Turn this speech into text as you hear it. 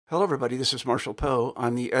Hello, everybody. This is Marshall Poe.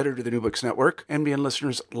 I'm the editor of the New Books Network. NBN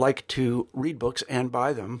listeners like to read books and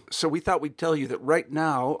buy them. So we thought we'd tell you that right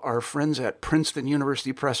now, our friends at Princeton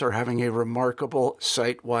University Press are having a remarkable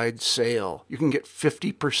site-wide sale. You can get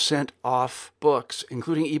 50% off books,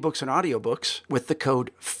 including ebooks and audiobooks, with the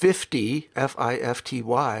code 50,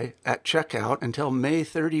 F-I-F-T-Y, at checkout until May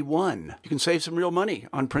 31. You can save some real money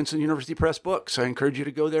on Princeton University Press books. I encourage you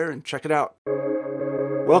to go there and check it out.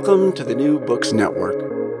 Welcome to the New Books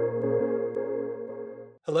Network.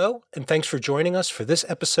 Hello, and thanks for joining us for this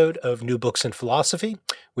episode of New Books in Philosophy,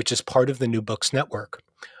 which is part of the New Books Network.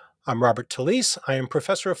 I'm Robert Talisse. I am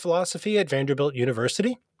professor of philosophy at Vanderbilt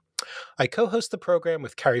University. I co-host the program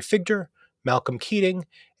with Carrie Figdor, Malcolm Keating,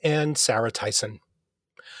 and Sarah Tyson.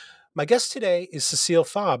 My guest today is Cecile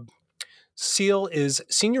Fabre. Cecile is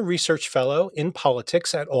Senior Research Fellow in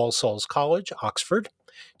Politics at All Souls College, Oxford.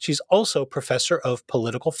 She's also Professor of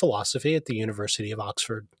Political Philosophy at the University of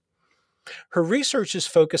Oxford. Her research is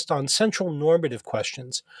focused on central normative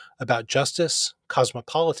questions about justice,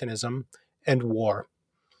 cosmopolitanism, and war.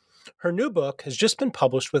 Her new book has just been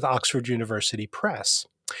published with Oxford University Press.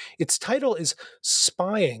 Its title is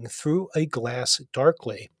Spying Through a Glass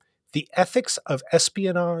Darkly: The Ethics of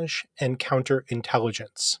Espionage and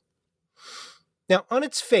Counterintelligence. Now, on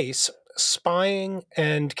its face, spying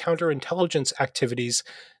and counterintelligence activities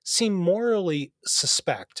seem morally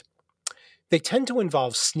suspect. They tend to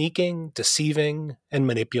involve sneaking, deceiving, and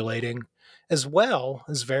manipulating, as well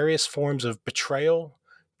as various forms of betrayal,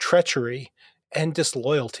 treachery, and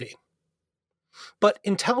disloyalty. But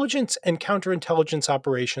intelligence and counterintelligence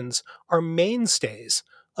operations are mainstays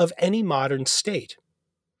of any modern state.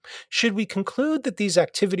 Should we conclude that these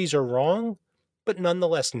activities are wrong, but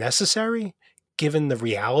nonetheless necessary, given the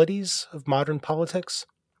realities of modern politics?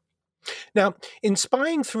 Now, in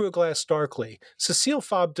Spying Through a Glass Darkly, Cecile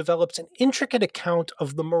Fabre develops an intricate account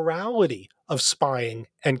of the morality of spying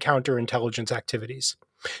and counterintelligence activities.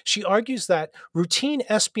 She argues that routine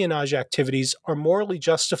espionage activities are morally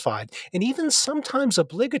justified and even sometimes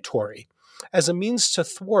obligatory as a means to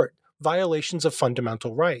thwart violations of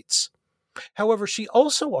fundamental rights. However, she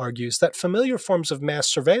also argues that familiar forms of mass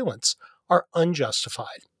surveillance are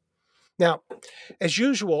unjustified. Now, as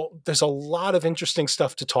usual, there's a lot of interesting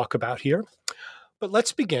stuff to talk about here, but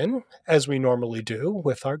let's begin, as we normally do,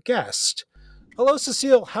 with our guest. Hello,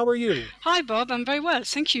 Cecile. How are you? Hi, Bob. I'm very well.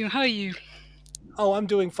 Thank you. How are you? Oh, I'm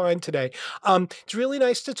doing fine today. It's really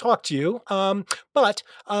nice to talk to you. But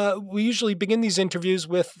we usually begin these interviews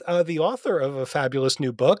with the author of a fabulous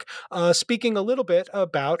new book speaking a little bit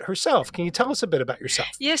about herself. Can you tell us a bit about yourself?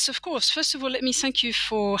 Yes, of course. First of all, let me thank you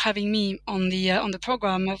for having me on the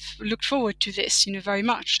program. I've looked forward to this, very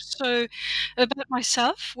much. So, about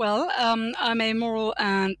myself, well, I'm a moral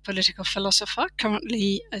and political philosopher,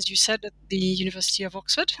 currently, as you said, at the University of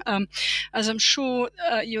Oxford. As I'm sure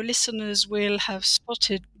your listeners will have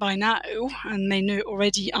spotted by now and may know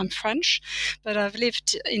already, I'm French, but I've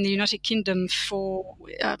lived in the United Kingdom for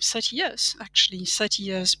 30 years, actually, 30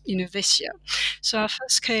 years, this year. So I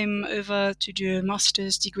first came over to do a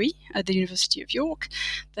master's degree at the University of York.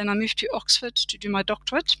 Then I moved to Oxford to do my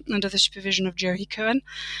doctorate under the supervision of Jerry Cohen.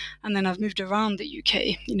 And then I've moved around the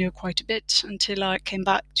UK, quite a bit until I came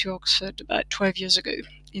back to Oxford about 12 years ago.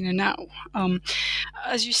 Now.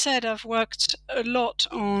 As you said, I've worked a lot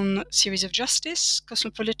on theories of justice,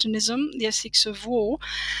 cosmopolitanism, the ethics of war.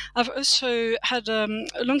 I've also had a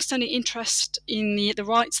long-standing interest in the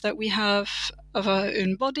rights that we have of our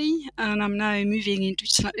own body, and I'm now moving into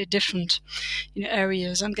slightly different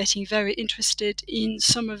areas. I'm getting very interested in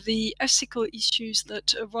some of the ethical issues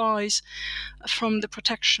that arise from the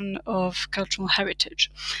protection of cultural heritage.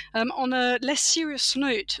 On a less serious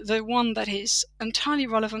note, the one that is entirely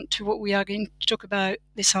relevant to what we are going to talk about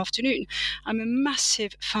this afternoon, I'm a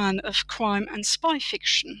massive fan of crime and spy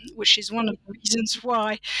fiction, which is one of the reasons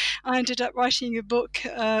why I ended up writing a book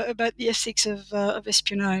about the ethics of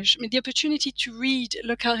espionage. I mean, the opportunity to read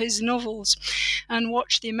Le Carré's novels and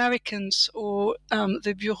watch The Americans or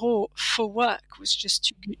The Bureau for work was just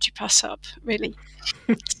too good to pass up, really.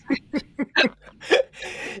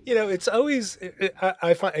 It's always,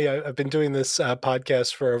 I find, I've been doing this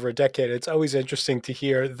podcast for over a decade. It's always interesting to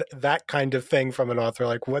hear that kind of thing from an author,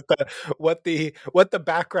 like what the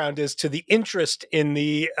background is to the interest in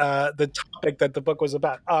the topic that the book was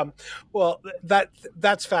about. Well,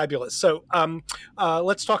 that's fabulous. So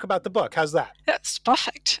let's talk about the book. How's that? That's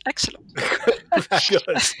perfect. Excellent.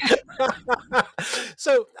 Fabulous.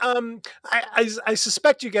 So I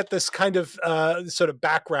suspect you get this kind of sort of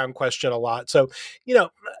background question a lot. So,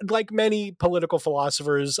 like many political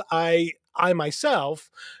philosophers, I I myself,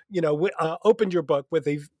 opened your book with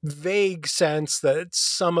a vague sense that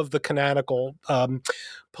some of the canonical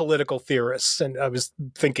political theorists, and I was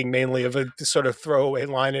thinking mainly of a sort of throwaway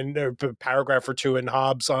line in a paragraph or two in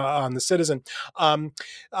Hobbes on the Citizen.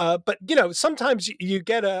 But sometimes you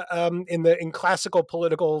get in classical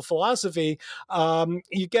political philosophy,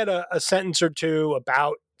 you get a sentence or two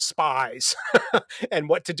about spies and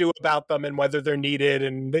what to do about them and whether they're needed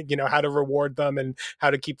and how to reward them and how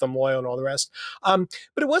to keep them loyal and all the rest. But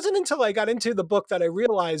it wasn't until I got into the book that I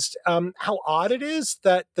realized how odd it is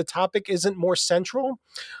that the topic isn't more central,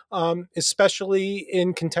 especially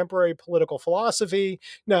in contemporary political philosophy.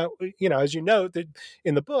 Now, as you note that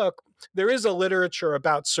in the book, there is a literature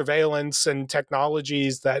about surveillance and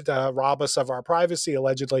technologies that rob us of our privacy,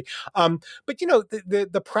 allegedly. But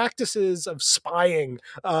the practices of spying.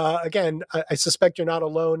 Again, I suspect you're not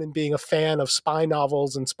alone in being a fan of spy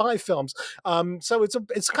novels and spy films. So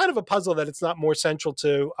it's kind of a puzzle that it's not more central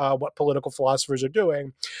to what political philosophers are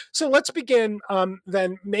doing. So let's begin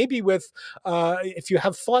then maybe with if you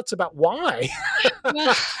have thoughts about why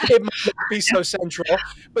it might not be so central.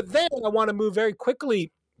 But then I want to move very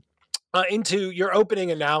quickly into your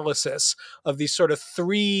opening analysis of these sort of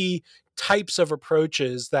three types of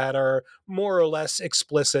approaches that are more or less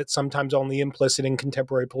explicit, sometimes only implicit in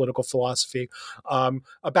contemporary political philosophy,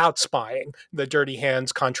 about spying, the dirty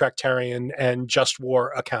hands, contractarian, and just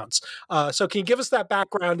war accounts. So can you give us that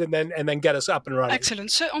background and then get us up and running?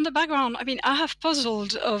 Excellent. So on the background, I have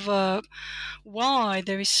puzzled over why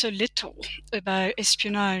there is so little about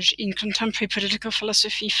espionage in contemporary political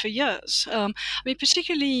philosophy for years.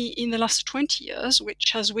 Particularly in the last 20 years,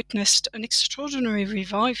 which has witnessed an extraordinary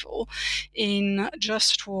revival in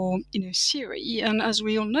just war, theory. And as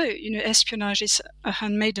we all know, espionage is a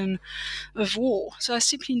handmaiden of war. So I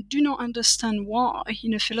simply do not understand why,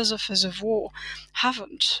 philosophers of war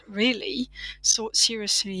haven't really thought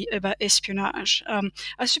seriously about espionage.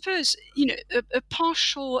 I suppose, a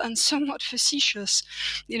partial and somewhat facetious,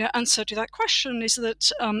 answer to that question is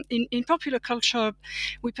that in popular culture,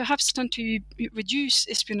 we perhaps tend to reduce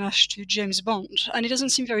espionage to James Bond, and it doesn't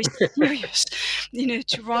seem very serious,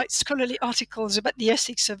 to write scholarly articles about the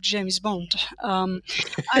ethics of James Bond. I'm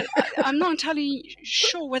not entirely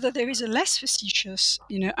sure whether there is a less facetious,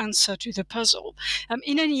 answer to the puzzle.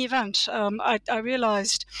 In any event, I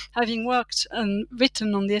realized, having worked and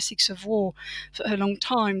written on the ethics of war for a long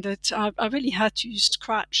time, that I really had to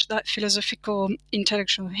scratch that philosophical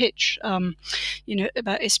intellectual hitch,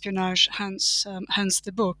 about espionage, hence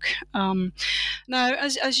the book. Now,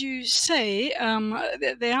 as you say,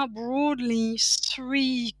 there are broadly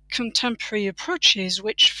three contemporary approaches,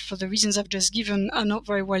 which, for the reasons I've just given, are not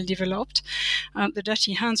very well developed. The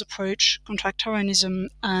dirty hands approach, contractarianism,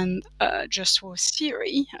 and just war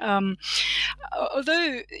theory.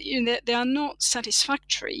 Although they are not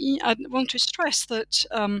satisfactory, I want to stress that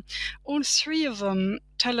all three of them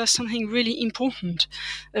tell us something really important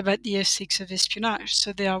about the ethics of espionage,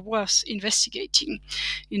 so they are worth investigating,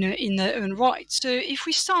 in their own right. So if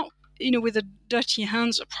we start, with a dirty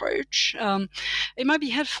hands approach, it might be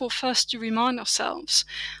helpful first to remind ourselves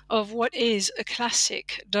of what is a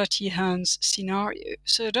classic dirty hands scenario.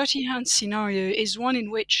 So a dirty hands scenario is one in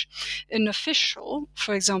which an official,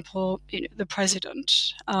 for example, the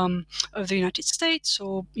President of the United States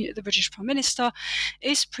or the British Prime Minister,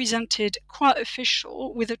 is presented quite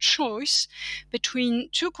official with a choice between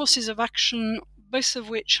two courses of action, both of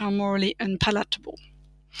which are morally unpalatable.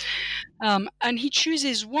 And he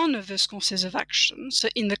chooses one of those courses of action. So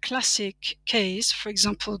in the classic case, for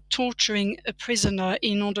example, torturing a prisoner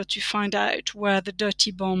in order to find out where the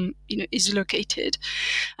dirty bomb, is located.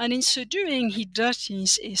 And in so doing, he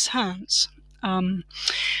dirties his hands. And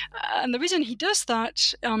the reason he does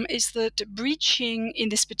that is that breaching, in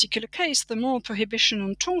this particular case, the moral prohibition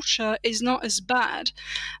on torture is not as bad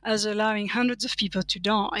as allowing hundreds of people to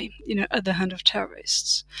die, at the hand of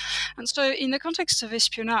terrorists. And so in the context of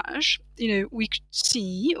espionage, we could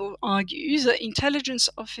see or argue that intelligence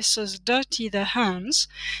officers dirty their hands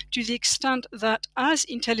to the extent that as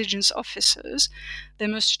intelligence officers, they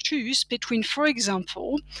must choose between, for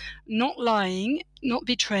example, not lying, not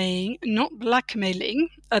betraying, not blackmailing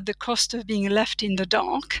at the cost of being left in the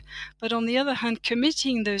dark, but on the other hand,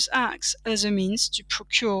 committing those acts as a means to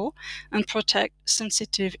procure and protect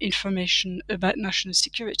sensitive information about national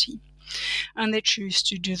security. And they choose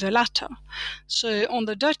to do the latter. So on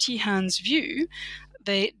the dirty hands view,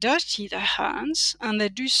 they dirty their hands, and they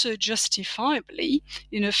do so justifiably,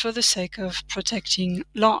 for the sake of protecting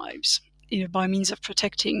lives, by means of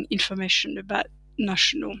protecting information about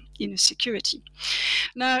national security.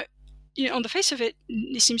 Now, on the face of it,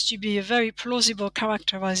 it seems to be a very plausible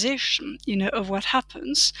characterization, of what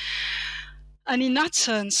happens. And in that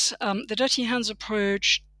sense, the dirty hands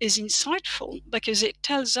approach is insightful because it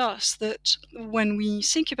tells us that when we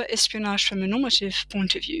think about espionage from a normative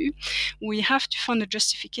point of view, we have to find a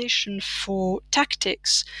justification for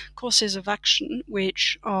tactics, courses of action,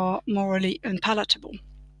 which are morally unpalatable.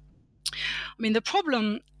 The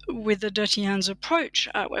problem with the dirty hands approach,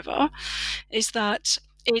 however, is that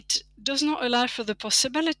it does not allow for the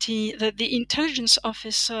possibility that the intelligence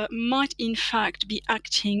officer might in fact be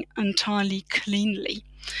acting entirely cleanly.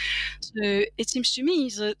 So it seems to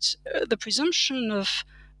me that the presumption of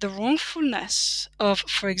the wrongfulness of,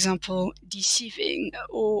 for example, deceiving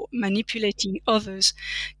or manipulating others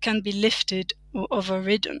can be lifted or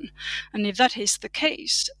overridden. And if that is the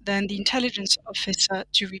case, then the intelligence officer,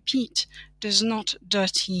 to repeat, does not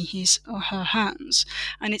dirty his or her hands.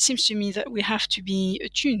 And it seems to me that we have to be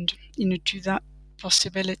attuned, to that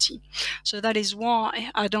possibility. So that is why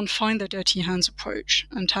I don't find the dirty hands approach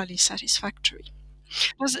entirely satisfactory.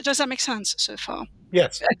 Does that make sense so far?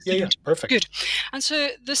 Yes. Yeah, perfect. Good. And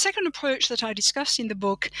so the second approach that I discussed in the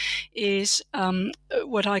book is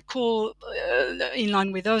what I call, in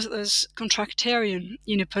line with others, contractarian,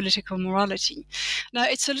 political morality. Now,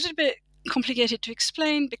 it's a little bit complicated to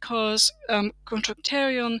explain because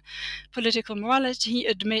contractarian political morality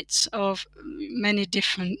admits of many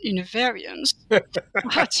different variants. But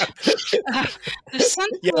the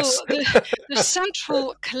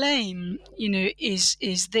central claim,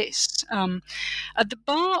 is this: at the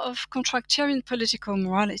bar of contractarian political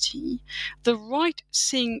morality, the right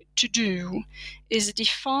thing to do is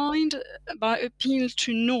defined by appeal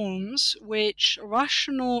to norms which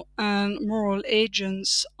rational and moral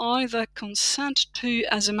agents either consent to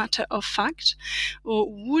as a matter of fact or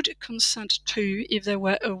would consent to if they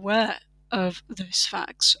were aware of those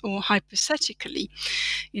facts or hypothetically,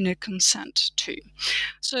 consent to.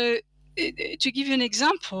 So, to give you an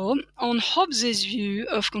example, on Hobbes's view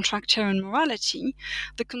of contractarian morality,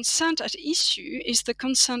 the consent at issue is the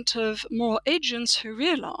consent of moral agents who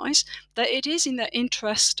realize that it is in their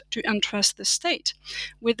interest to entrust the state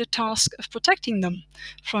with the task of protecting them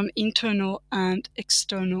from internal and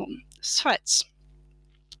external threats.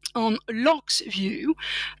 On Locke's view,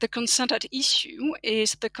 the consent at issue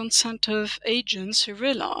is the consent of agents who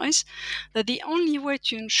realize that the only way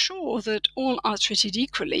to ensure that all are treated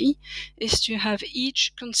equally is to have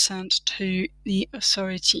each consent to the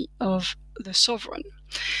authority of the sovereign.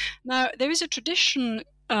 Now, there is a tradition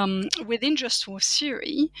within just war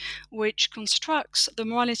theory, which constructs the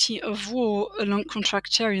morality of war along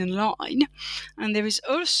contractarian line, and there is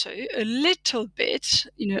also a little bit,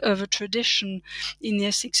 of a tradition in the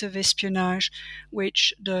ethics of espionage,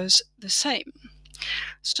 which does the same.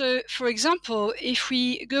 So, for example, if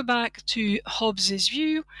we go back to Hobbes's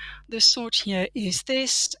view, the thought here is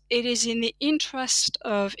this: it is in the interest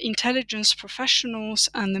of intelligence professionals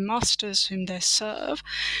and the masters whom they serve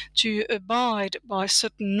to abide by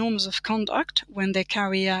certain norms of conduct when they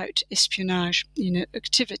carry out espionage,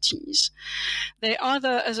 activities. They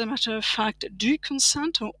either, as a matter of fact, do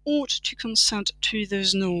consent or ought to consent to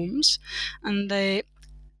those norms, and they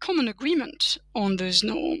common agreement on those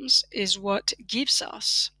norms is what gives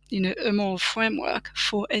us, a moral framework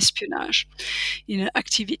for espionage,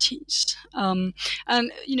 activities. And,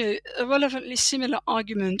 a relevantly similar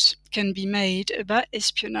argument can be made about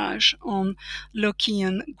espionage on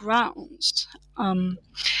Lockean grounds.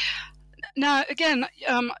 Now, again,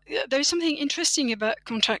 there is something interesting about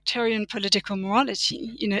contractarian political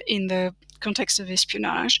morality, in the context of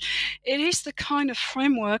espionage. It is the kind of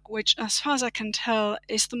framework which, as far as I can tell,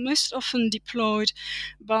 is the most often deployed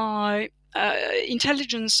by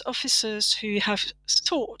intelligence officers who have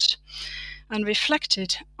thought and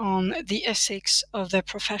reflected on the ethics of their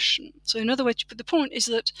profession. So another way to put the point is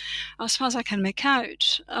that, as far as I can make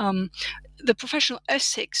out, the professional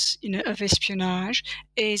ethics, of espionage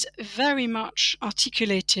is very much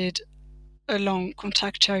articulated along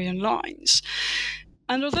contractarian lines.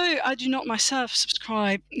 And although I do not myself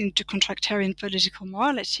subscribe to contractarian political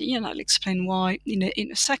morality, and I'll explain why in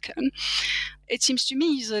a second, it seems to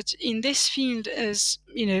me that in this field, as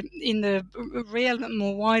in the realm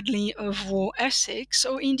more widely of war ethics,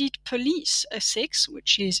 or indeed police ethics,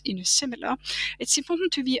 which is similar, it's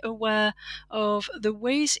important to be aware of the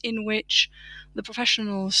ways in which the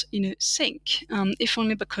professionals think, if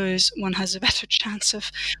only because one has a better chance of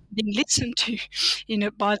being listened to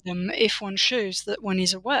by them if one shows that one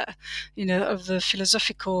is aware of the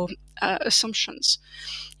philosophical assumptions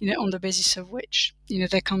on the basis of which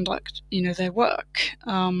they conduct their work.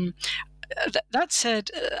 That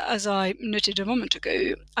said, as I noted a moment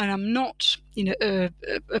ago, and I'm not, a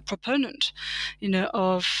proponent,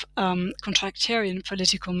 of contractarian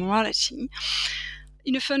political morality.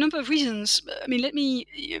 For a number of reasons. Let me,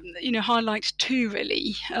 highlight two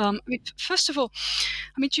really. First of all,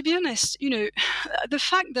 to be honest, the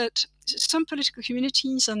fact that some political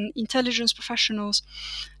communities and intelligence professionals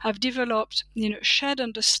have developed, shared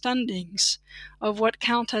understandings of what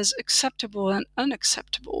count as acceptable and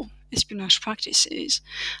unacceptable espionage practices,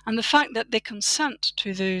 and the fact that they consent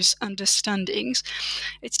to those understandings,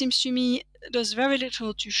 it seems to me, does very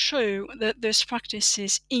little to show that those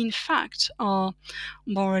practices, in fact, are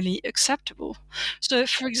morally acceptable. So,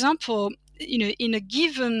 for example, in a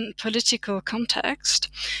given political context,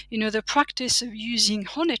 the practice of using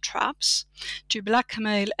honey traps to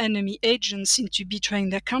blackmail enemy agents into betraying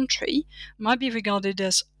their country might be regarded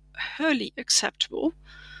as wholly acceptable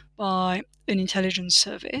by an intelligence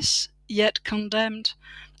service, yet condemned,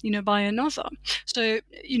 by another. So,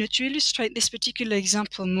 to illustrate this particular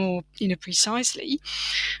example more, precisely,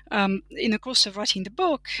 in the course of writing the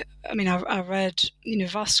book, I read,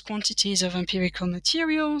 vast quantities of empirical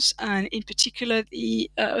materials, and in particular the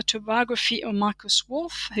autobiography of Markus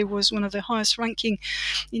Wolf, who was one of the highest-ranking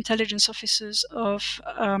intelligence officers of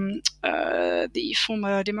the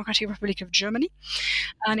former Democratic Republic of Germany,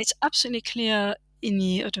 and it's absolutely clear in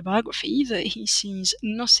the autobiography that he sees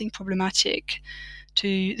nothing problematic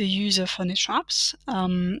to the use of honey traps,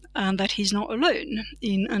 and that he's not alone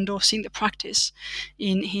in endorsing the practice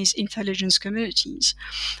in his intelligence communities.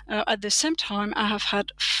 At the same time, I have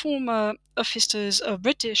had former officers of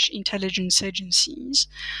British intelligence agencies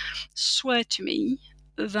swear to me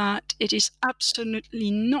that it is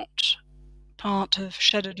absolutely not part of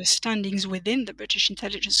shared understandings within the British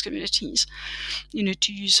intelligence communities,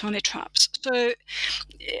 to use honey traps. So,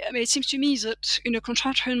 it seems to me that,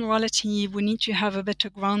 contractual morality would need to have a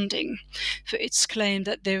better grounding for its claim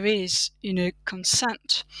that there is,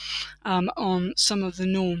 consent on some of the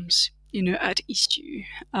norms, at issue.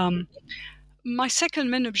 My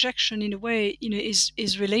second main objection, in a way,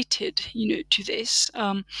 is related, to this.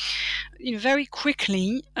 Very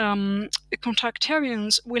quickly,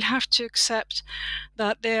 contractarians will have to accept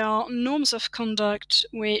that there are norms of conduct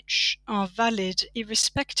which are valid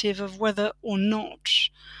irrespective of whether or not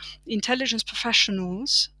intelligence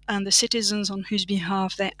professionals and the citizens on whose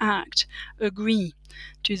behalf they act agree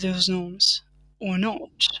to those norms or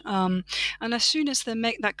not. And as soon as they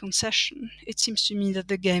make that concession, it seems to me that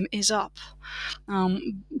the game is up,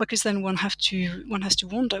 because then one has to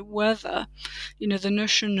wonder whether, the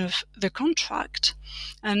notion of the contract,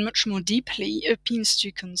 and much more deeply appeals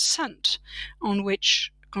to consent, on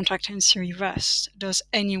which contractarian theory rests, does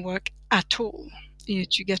any work at all.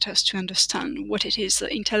 To get us to understand what it is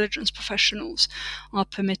that intelligence professionals are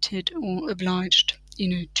permitted or obliged,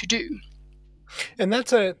 to do. And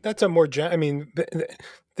that's a more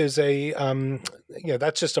there's a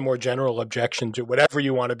that's just a more general objection to whatever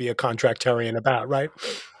you want to be a contractarian about, right?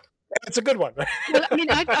 It's a good one. Well,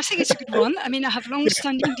 I think it's a good one. I have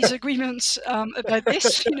long-standing disagreements about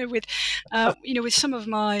this, with some of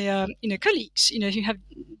my, colleagues, who have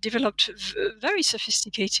developed very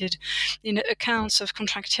sophisticated, accounts of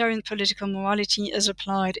contractarian political morality as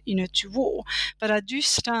applied, to war. But I do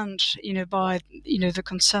stand, by, the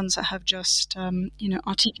concerns I have just,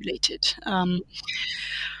 articulated.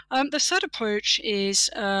 The third approach is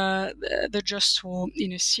the just war,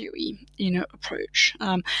 theory, approach.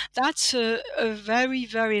 That's a very,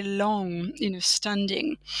 very long,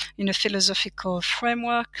 standing, philosophical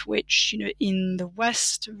framework, which, in the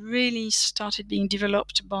West really started being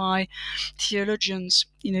developed by theologians,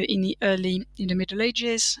 in the early, Middle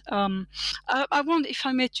Ages. I want, if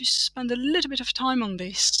I may, to spend a little bit of time on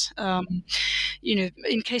this,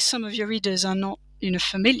 in case some of your readers are not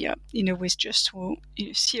familiar, with just war,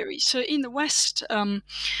 theory. So in the West,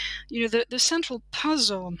 the central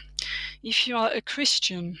puzzle, if you are a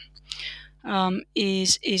Christian,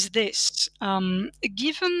 is this: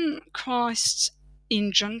 given Christ's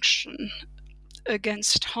injunction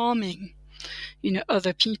against harming,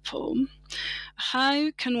 other people,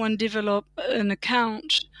 how can one develop an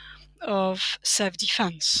account of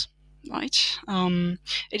self-defense? Right.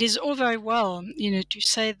 It is all very well, to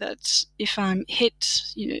say that if I'm hit,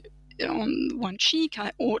 on one cheek,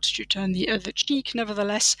 I ought to turn the other cheek.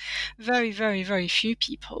 Nevertheless, very, very, very few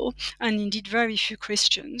people, and indeed very few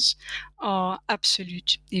Christians, are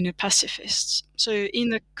absolute, pacifists. So in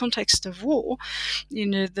the context of war,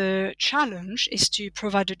 the challenge is to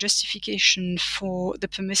provide a justification for the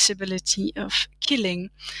permissibility of killing,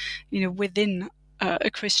 within a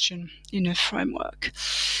Christian, framework.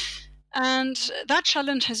 And that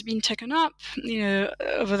challenge has been taken up,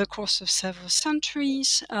 over the course of several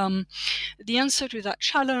centuries. The answer to that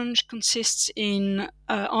challenge consists in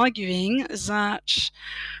arguing that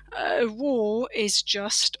war is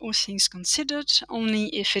just, all things considered, only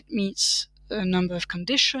if it meets a number of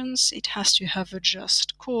conditions. It has to have a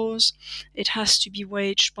just cause. It has to be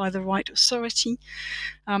waged by the right authority.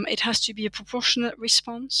 It has to be a proportionate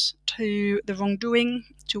response to the wrongdoing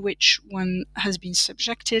to which one has been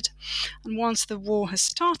subjected. And once the war has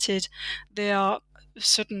started, there are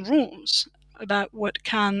certain rules about what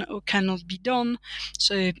can or cannot be done.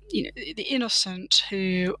 So, the innocent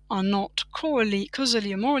who are not causally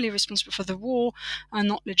or morally responsible for the war are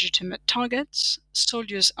not legitimate targets.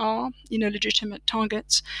 Soldiers are, legitimate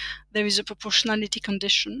targets. There is a proportionality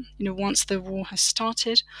condition. Once the war has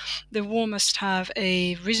started, the war must have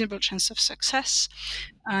a reasonable chance of success,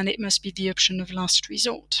 and it must be the option of last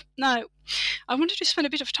resort. Now, I wanted to spend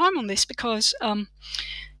a bit of time on this because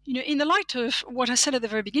in the light of what I said at the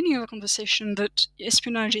very beginning of the conversation, that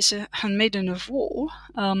espionage is a handmaiden of war,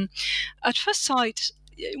 at first sight,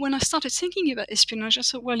 when I started thinking about espionage, I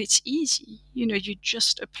thought, well, it's easy. You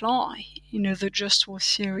just apply, the just war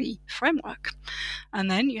theory framework. And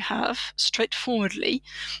then you have, straightforwardly,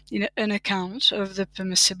 an account of the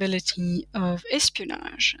permissibility of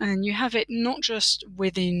espionage. And you have it not just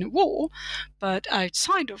within war, but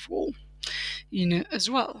outside of war, as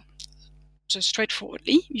well. So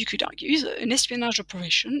straightforwardly, you could argue that an espionage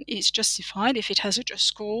operation is justified if it has a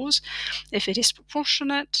just cause, if it is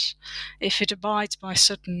proportionate, if it abides by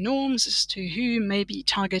certain norms as to who may be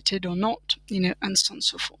targeted or not, and so on and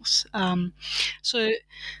so forth. So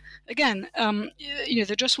again,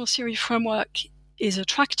 the just war theory framework is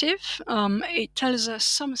attractive. It tells us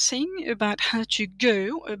something about how to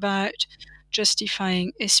go about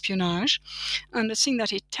justifying espionage. And the thing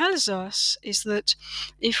that it tells us is that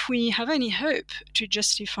if we have any hope to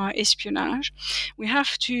justify espionage, we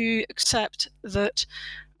have to accept that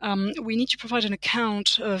we need to provide an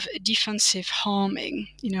account of defensive harming,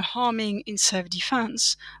 harming in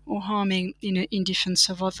self-defense or harming, in defense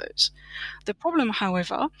of others. The problem,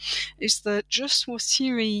 however, is that just war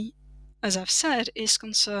theory, as I've said, is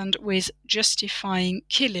concerned with justifying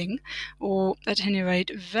killing, or at any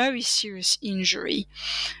rate, very serious injury,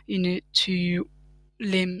 to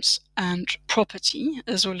limbs and property,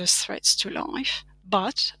 as well as threats to life.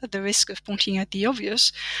 But at the risk of pointing at the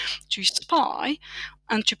obvious, to spy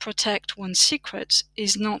and to protect one's secrets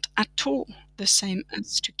is not at all the same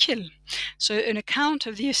as to kill. So an account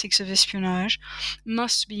of the ethics of espionage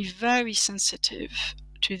must be very sensitive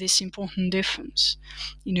to this important difference,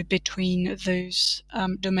 between those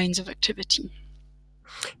domains of activity.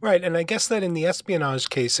 Right, and I guess that in the espionage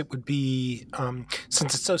case, it would be,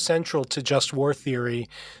 since it's so central to just war theory,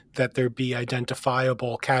 that there be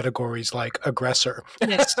identifiable categories like aggressor.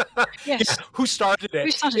 Yes. Yes. Who started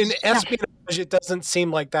it? In espionage, it doesn't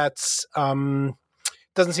seem like that's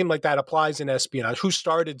doesn't seem like that applies in espionage. Who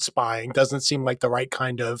started spying doesn't seem like the right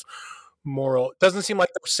kind of moral, doesn't seem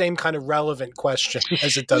like the same kind of relevant question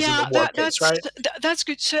as it does in the war case, right? That's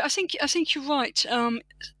good. So I think you're right.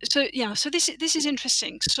 So this is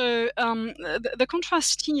interesting. So the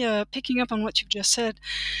contrast here, picking up on what you've just said,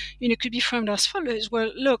 could be framed as follows.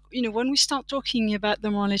 Well, look, when we start talking about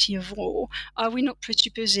the morality of war, are we not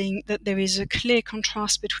presupposing that there is a clear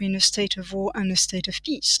contrast between a state of war and a state of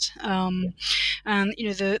peace? And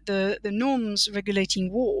the norms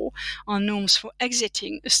regulating war are norms for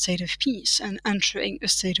exiting a state of peace and entering a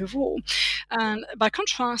state of war. And by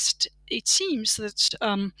contrast, it seems that,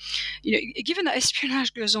 given that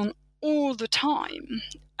espionage goes on all the time,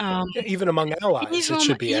 even among allies, it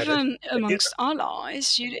should be even amongst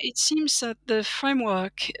allies, it seems that the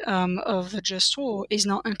framework of the just war is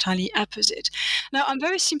not entirely opposite. Now, I'm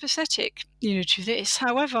very sympathetic, to this.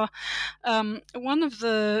 However, one of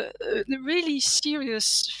the really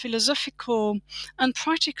serious philosophical and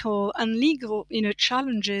practical and legal,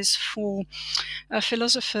 challenges for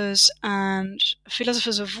philosophers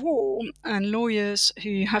of war and lawyers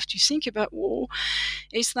who have to think about war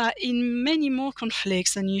is that in many more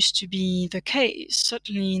conflicts than used to be the case,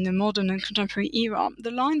 certainly in the modern and contemporary era, the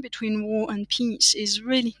line between war and peace is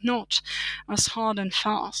really not as hard and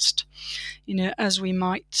fast, as we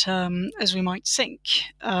might think.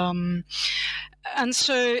 And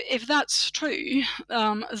so, if that's true,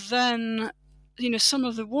 then some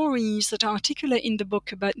of the worries that I articulate in the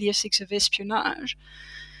book about the ethics of espionage,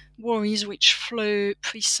 worries which flow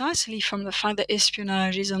precisely from the fact that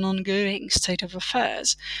espionage is an ongoing state of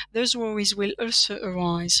affairs, those worries will also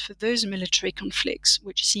arise for those military conflicts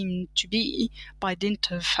which seem to be, by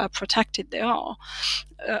dint of how protected they are,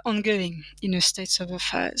 ongoing states of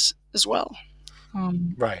affairs. as well.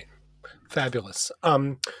 Right. Fabulous.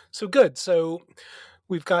 So good. So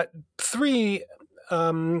we've got three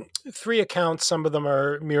accounts. Some of them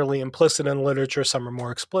are merely implicit in literature. Some are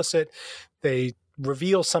more explicit. They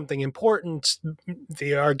reveal something important.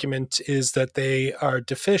 The argument is that they are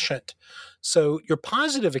deficient. So your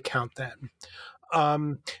positive account then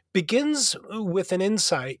begins with an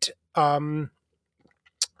insight. I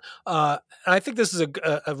think this is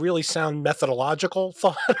a really sound methodological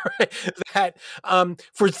thought, right? That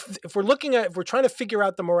if we're trying to figure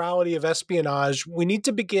out the morality of espionage, we need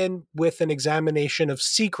to begin with an examination of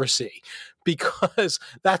secrecy, because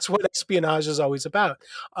that's what espionage is always about.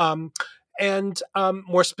 And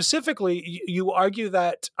more specifically, you argue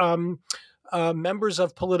that members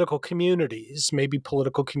of political communities, maybe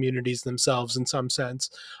political communities themselves in some sense,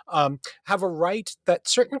 have a right that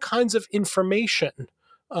certain kinds of information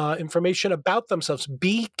about themselves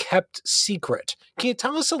be kept secret. Can you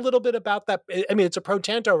tell us a little bit about that? I mean, it's a pro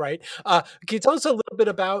tanto right. Can you tell us a little bit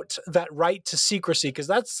about that right to secrecy? Because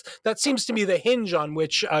that seems to me the hinge on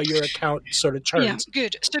which your account sort of turns. Yeah,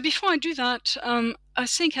 good. So before I do that, I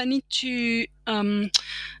think I need to do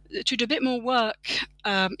a bit more work,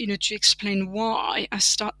 to explain why I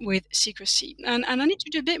start with secrecy. And I need to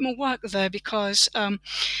do a bit more work there because I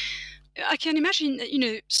can imagine that,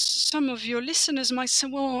 some of your listeners might say,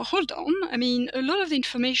 well, hold on. I mean, a lot of the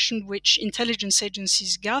information which intelligence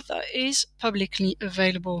agencies gather is publicly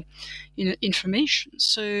available, information.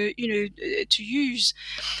 So, to use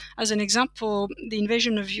as an example, the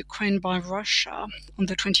invasion of Ukraine by Russia on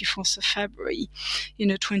the 24th of February,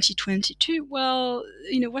 2022, well,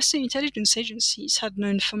 Western intelligence agencies had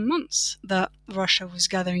known for months that Russia was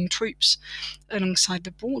gathering troops alongside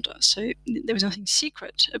the border. So there was nothing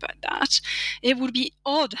secret about that. It would be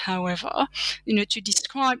odd, however, to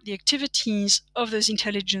describe the activities of those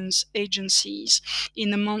intelligence agencies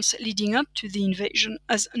in the months leading up to the invasion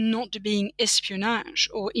as not being espionage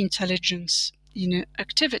or intelligence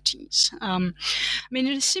activities. In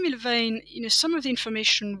a similar vein, some of the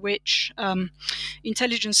information which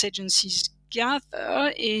intelligence agencies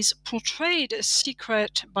gather is portrayed as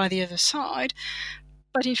secret by the other side,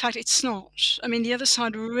 but in fact it's not. The other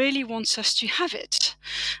side really wants us to have it,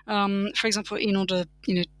 for example, in order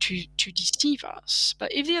to deceive us.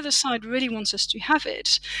 But if the other side really wants us to have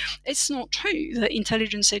it, it's not true that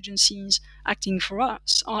intelligence agencies acting for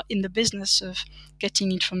us are in the business of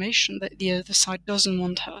getting information that the other side doesn't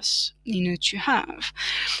want us to have.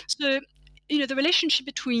 So the relationship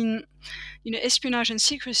between espionage and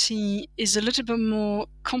secrecy is a little bit more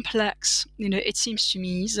complex, it seems to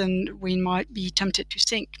me, than we might be tempted to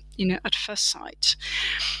think, at first sight.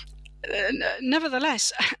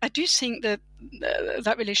 Nevertheless, I do think that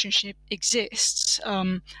that relationship exists.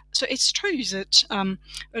 So it's true that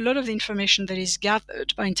a lot of the information that is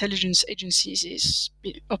gathered by intelligence agencies is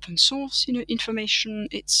open source, information.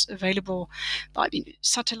 It's available by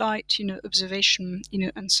satellite, observation,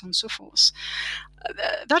 and so on and so forth.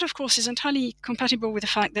 That, of course, is entirely compatible with the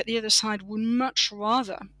fact that the other side would much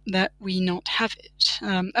rather that we not have it.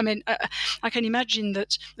 I can imagine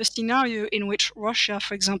that the scenario in which Russia,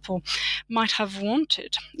 for example, might have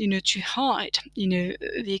wanted, to hide,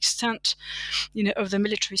 the extent, of the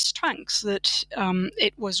military strength that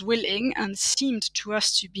it was willing and seemed to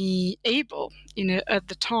us to be able, at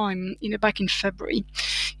the time, back in February,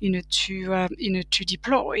 to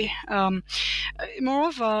deploy.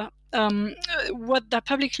 Moreover, what that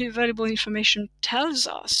publicly available information tells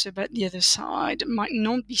us about the other side might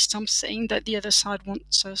not be something that the other side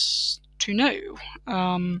wants us to know.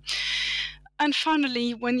 And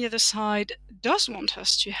finally, when the other side does want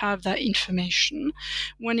us to have that information,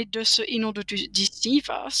 when it does so in order to deceive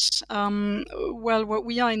us, what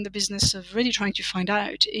we are in the business of really trying to find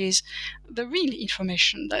out is the real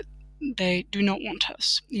information that they do not want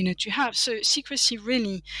us, to have. So secrecy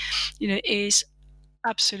really, is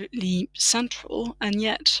absolutely central, and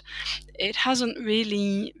yet it hasn't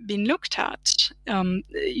really been looked at,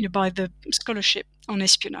 by the scholarship on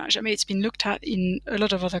espionage. It's been looked at in a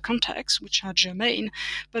lot of other contexts, which are germane,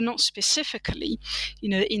 but not specifically,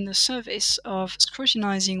 in the service of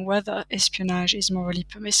scrutinizing whether espionage is morally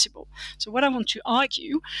permissible. So what I want to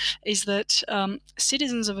argue is that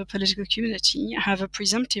citizens of a political community have a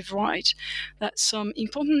presumptive right that some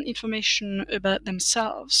important information about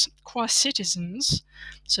themselves, qua citizens,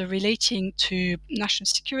 so relating to national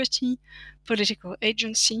security, political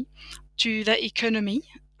agency, to their economy,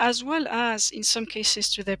 as well as, in some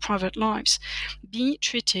cases, to their private lives, be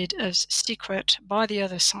treated as secret by the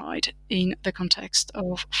other side in the context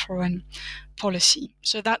of foreign policy.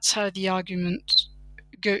 So that's how the argument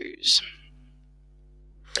goes.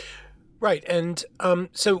 Right. And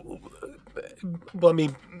so let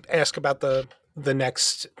me ask about the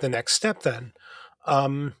next step then.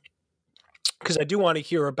 Because I do want to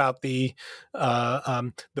hear about the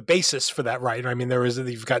basis for that right. I mean,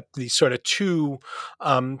 you've got these sort of two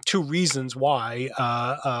reasons why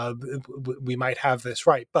we might have this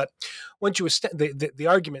right. But once you the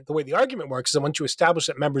argument, the way the argument works is that once you establish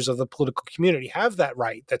that members of the political community have that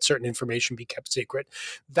right, that certain information be kept secret,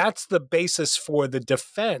 that's the basis for the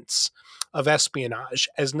defense of espionage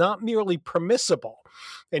as not merely permissible.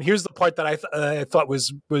 And here's the part that I thought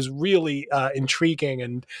was really intriguing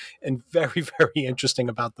and very, very interesting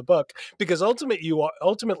about the book, because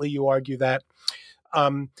ultimately you argue that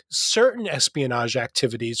certain espionage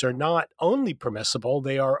activities are not only permissible,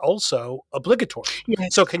 they are also obligatory.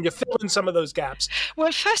 Yes. So can you fill in some of those gaps?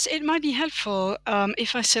 Well, first, it might be helpful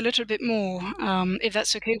if I say a little bit more, if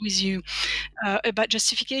that's okay with you, about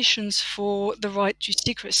justifications for the right to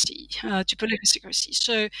secrecy, to political secrecy.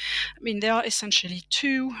 So, I mean, there are essentially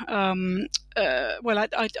two. I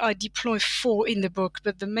deploy four in the book,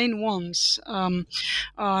 but the main ones are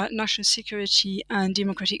national security and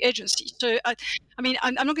democratic agency. So,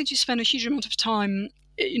 I'm not going to spend a huge amount of time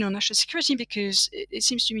national security, because it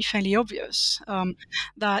seems to me fairly obvious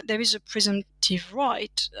that there is a presumptive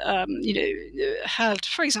right, held,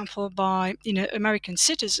 for example, by American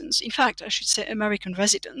citizens. In fact, I should say American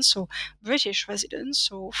residents, or British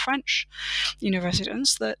residents, or French,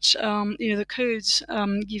 residents, that the codes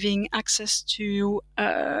giving access to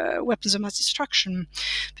weapons of mass destruction,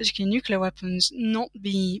 particularly nuclear weapons, not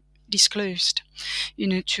be disclosed,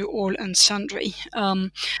 to all and sundry.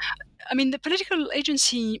 The political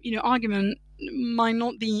agency, argument might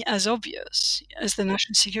not be as obvious as the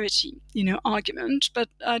national security, argument, but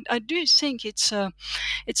I do think it's a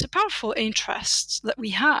powerful interest that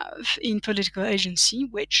we have in political agency,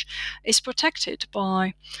 which is protected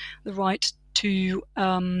by the right to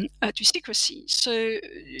secrecy. So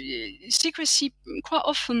secrecy quite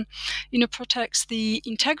often, protects the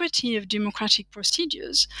integrity of democratic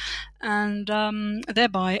procedures and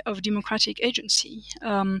thereby of democratic agency.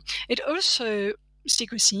 It also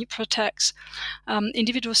secrecy protects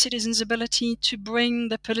individual citizens' ability to bring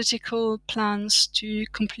their political plans to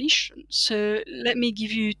completion. So let me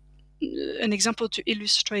give you an example to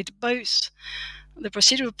illustrate both the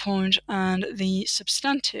procedural point and the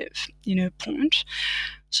substantive, point.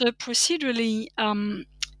 So procedurally,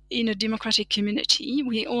 in a democratic community,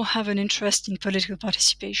 we all have an interest in political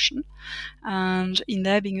participation, and in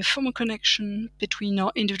there being a formal connection between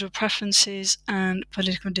our individual preferences and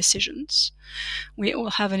political decisions. We all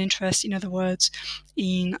have an interest, in other words,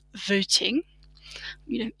 in voting,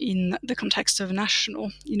 in the context of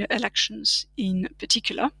national, elections in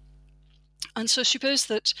particular. And so suppose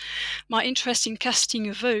that my interest in casting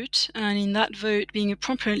a vote, and in that vote being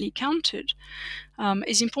appropriately counted,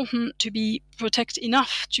 is important to be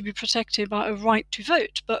enough to be protected by a right to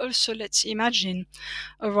vote. But also, let's imagine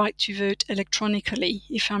a right to vote electronically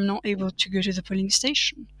if I'm not able to go to the polling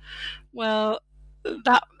station. Well,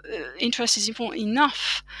 that interest is important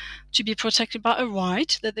enough to be protected by a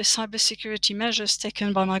right that the cybersecurity measures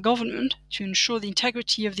taken by my government to ensure the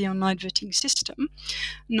integrity of the online voting system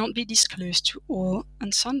not be disclosed to all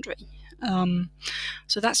and sundry.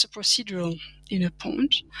 So that's a procedural,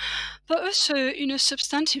 point. But also,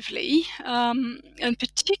 substantively, and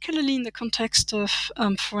particularly in the context of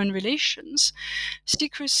foreign relations,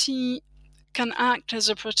 secrecy can act as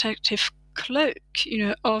a protective cloak,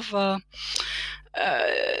 of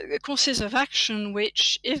courses of action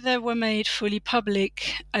which, if they were made fully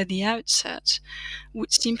public at the outset,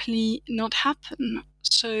 would simply not happen.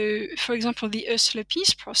 So, for example, the Oslo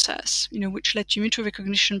peace process, which led to mutual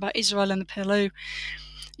recognition by Israel and the PLO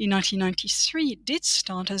in 1993, did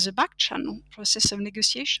start as a back-channel process of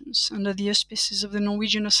negotiations under the auspices of the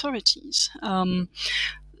Norwegian authorities.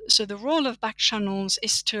 So the role of back channels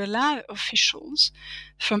is to allow officials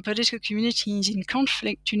from political communities in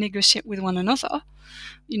conflict to negotiate with one another,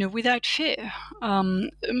 without fear,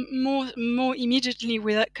 more immediately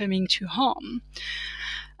without coming to harm.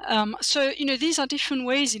 So these are different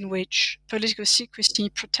ways in which political secrecy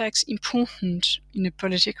protects important,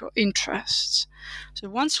 political interests. So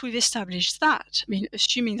once we've established that,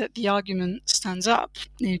 assuming that the argument stands up,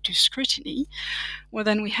 to scrutiny, well,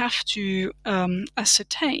 then we have to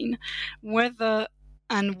ascertain whether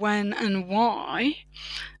and when and why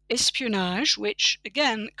espionage, which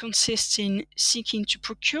again consists in seeking to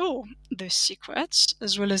procure those secrets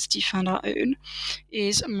as well as defend our own,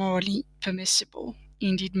 is morally permissible,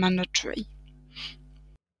 indeed mandatory.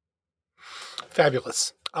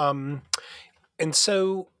 Fabulous. And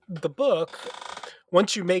so the book,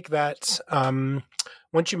 once you make that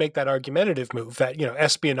once you make that argumentative move that,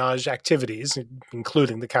 espionage activities,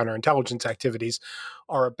 including the counterintelligence activities,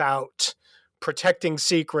 are about protecting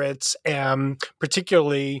secrets, and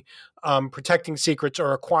particularly protecting secrets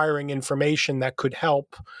or acquiring information that could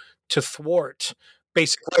help to thwart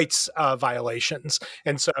basic rights violations.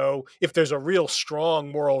 And so if there's a real strong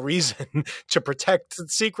moral reason to protect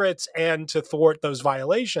secrets and to thwart those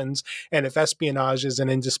violations, and if espionage is an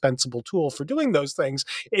indispensable tool for doing those things,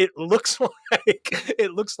 it looks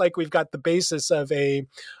like we've got the basis of a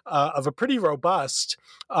pretty robust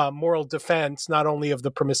moral defense, not only of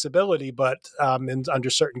the permissibility, but under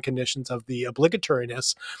certain conditions of the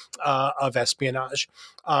obligatoriness of espionage.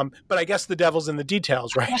 But I guess the devil's in the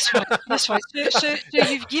details, right? That's right. So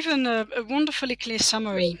you've given a wonderfully clear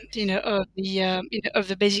summary, of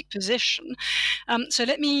the basic position. So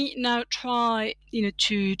let me now try,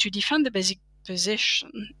 to defend the basic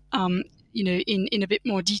position, in a bit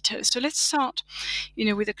more detail. So let's start,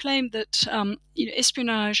 with a claim that,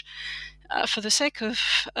 espionage, for the sake of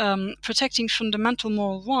protecting fundamental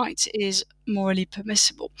moral rights, is morally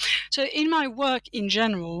permissible. So in my work in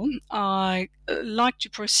general, I like to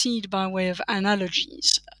proceed by way of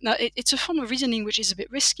analogies. Now, it's a form of reasoning which is a bit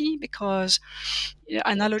risky because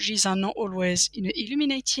analogies are not always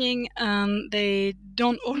illuminating, and they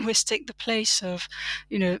don't always take the place of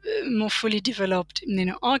more fully developed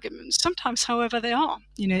arguments. Sometimes, however, they are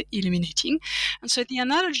illuminating. And so the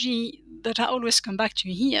analogy that I always come back to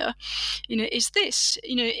here is this: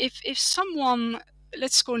 if someone,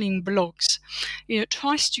 let's call him Bloggs,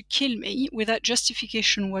 tries to kill me without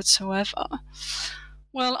justification whatsoever,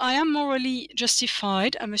 well, I am morally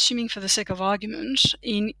justified, I'm assuming for the sake of argument,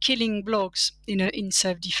 in killing Bloggs, in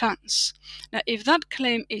self-defense. Now, if that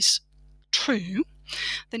claim is true,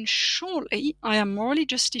 then surely I am morally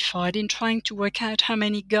justified in trying to work out how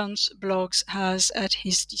many guns Bloggs has at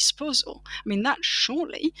his disposal. I mean, that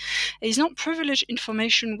surely is not privileged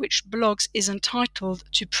information which Bloggs is entitled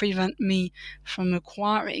to prevent me from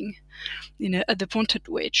acquiring, at the point at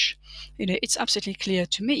which, it's absolutely clear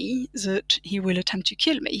to me that he will attempt to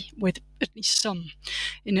kill me with at least some,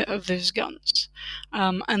 of those guns.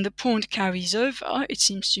 And the point carries over, it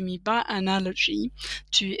seems to me, by analogy,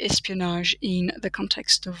 to espionage in the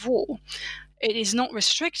context of war. It is not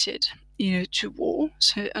restricted, to war.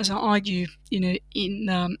 So, as I argue, in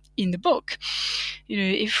the book,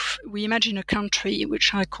 if we imagine a country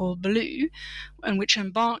which I call blue, and which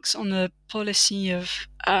embarks on a policy of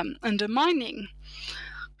undermining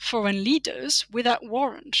foreign leaders without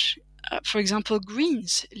warrant, for example,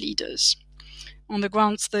 Greens leaders, on the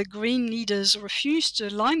grounds that Green leaders refuse to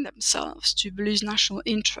align themselves to Blue's national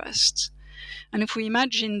interests. And if we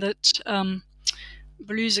imagine that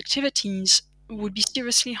Blue's activities would be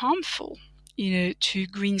seriously harmful, to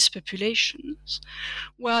Green's populations,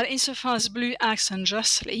 well, insofar as Blue acts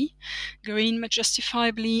unjustly, Green may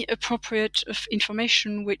justifiably appropriate of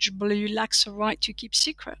information which Blue lacks a right to keep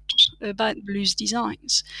secret about Blue's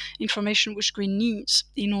designs, information which Green needs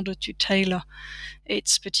in order to tailor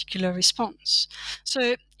its particular response.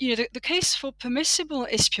 So, the case for permissible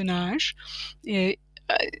espionage,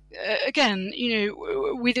 again,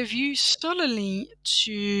 with a view solely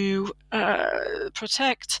to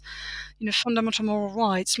protect, fundamental moral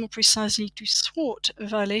rights, more precisely to thwart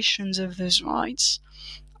violations of those rights,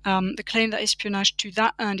 the claim that espionage to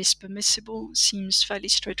that end is permissible seems fairly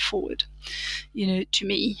straightforward, to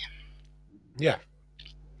me. Yeah.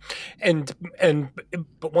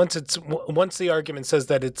 But once the argument says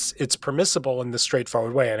that it's permissible in this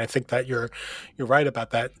straightforward way, and I think that you're right about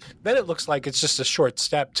that, then it looks like it's just a short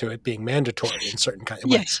step to it being mandatory in certain kind of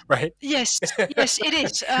ways, right? Yes, it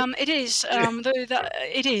is.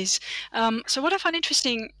 It is. So what I find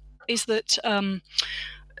interesting is that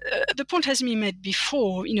the point has been made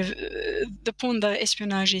before, the point that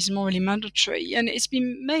espionage is morally mandatory, and it's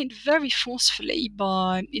been made very forcefully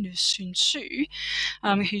by, Sun Tzu,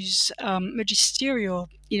 whose magisterial,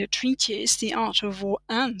 treatise, The Art of War,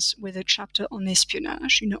 ends with a chapter on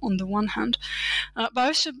espionage, on the one hand, but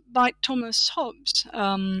also by Thomas Hobbes.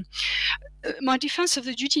 My defense of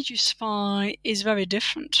the duty to spy is very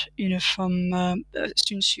different, from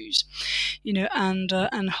Sun Tzu's,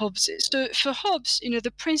 and Hobbes's. So for Hobbes,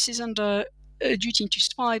 the prince is under a duty to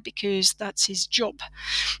spy because that's his job,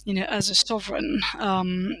 as a sovereign.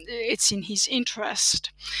 It's in his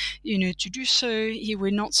interest, to do so. He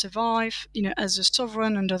will not survive, as a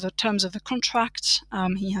sovereign under the terms of the contract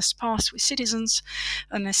he has passed with citizens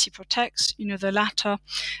unless he protects, the latter,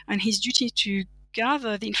 and his duty to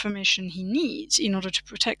gather the information he needs in order to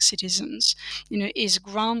protect citizens, is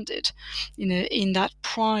grounded, in that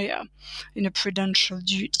prior, prudential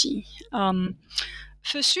duty.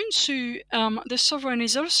 for Sun Tzu, the sovereign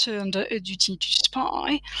is also under a duty to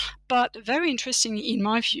spy, but very interestingly, in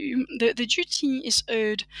my view, the duty is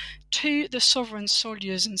owed to the sovereign's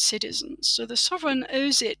soldiers and citizens. So the sovereign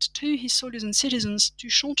owes it to his soldiers and citizens to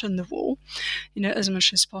shorten the war, as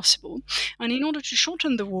much as possible. And in order to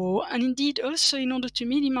shorten the war, and indeed also in order to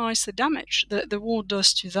minimize the damage that the war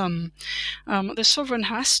does to them, the sovereign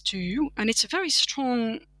has to, and it's a very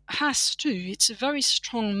strong it's a very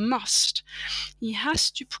strong must. He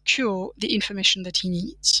has to procure the information that he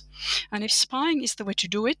needs. And if spying is the way to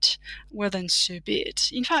do it, well then so be it.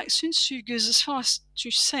 In fact, Sun Tzu goes as far as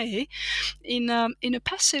to say, in a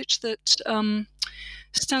passage that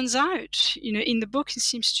stands out, in the book, it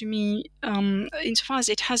seems to me, insofar as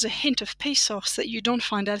it has a hint of pathos that you don't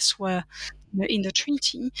find elsewhere in the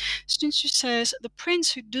treaty, Sun Tzu says, the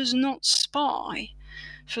prince who does not spy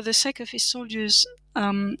for the sake of his soldiers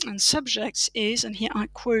and subjects is, and here I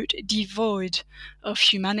quote, devoid of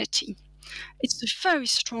humanity. It's a very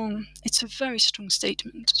strong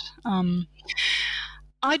statement.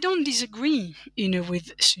 I don't disagree,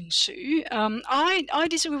 with Sun Tzu. I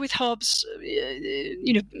disagree with Hobbes,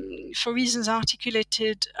 for reasons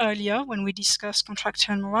articulated earlier when we discussed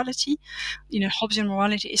contractarian morality. Hobbesian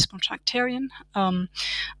morality is contractarian.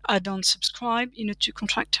 I don't subscribe, to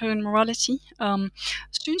contractarian morality. Sun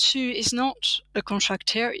Tzu is not a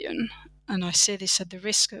contractarian. And I say this at the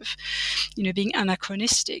risk of, being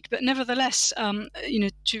anachronistic. But nevertheless,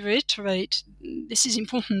 to reiterate, this is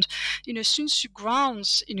important. Sun Tzu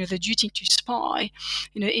grounds, the duty to spy,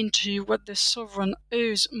 into what the sovereign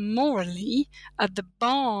owes morally at the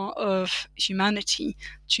bar of humanity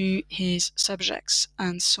to his subjects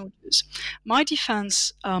and soldiers. My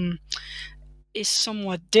defense is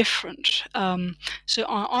somewhat different. So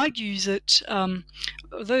I argue that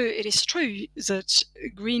although it is true that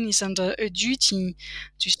Green is under a duty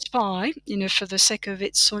to spy, for the sake of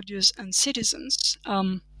its soldiers and citizens,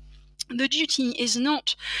 the duty is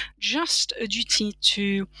not just a duty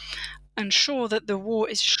to ensure that the war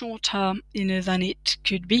is shorter, than it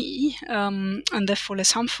could be, and therefore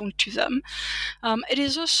less harmful to them. It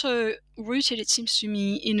is also rooted, it seems to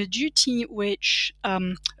me, in a duty which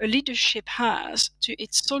a leadership has to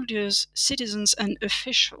its soldiers, citizens, and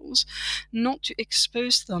officials, not to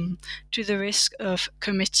expose them to the risk of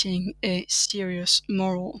committing a serious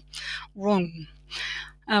moral wrong.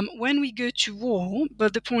 When we go to war,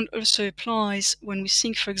 but the point also applies when we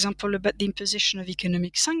think, for example, about the imposition of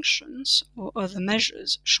economic sanctions or other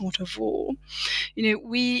measures short of war,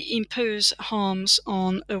 we impose harms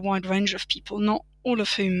on a wide range of people, not all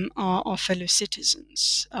of whom are our fellow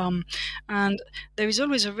citizens. And there is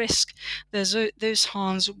always a risk that those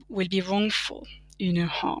harms will be wrongful.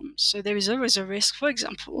 Harm. So there is always a risk, for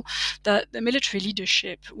example, that the military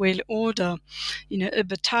leadership will order, a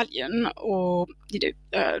battalion or,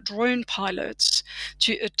 drone pilots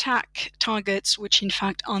to attack targets which in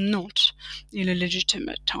fact are not,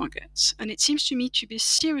 legitimate targets. And it seems to me to be a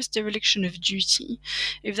serious dereliction of duty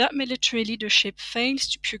if that military leadership fails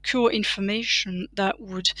to procure information that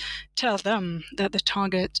would tell them that the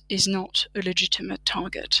target is not a legitimate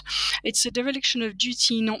target. It's a dereliction of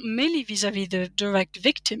duty not merely vis-à-vis the direct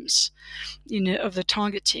victims, of the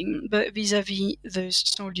targeting, but vis-à-vis those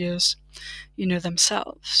soldiers,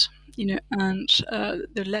 themselves, and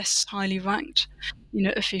the less highly ranked,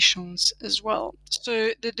 officials as well.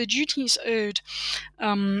 So the duty is owed,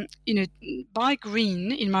 by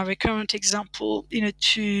Green, in my recurrent example,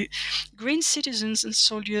 to Green citizens and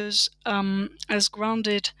soldiers as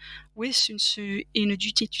grounded with Sun Tzu in a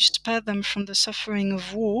duty to spare them from the suffering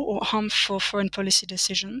of war or harmful foreign policy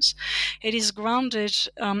decisions. It is grounded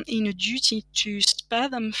in a duty to spare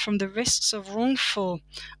them from the risks of wrongful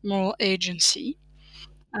moral agency.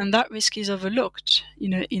 And that risk is overlooked,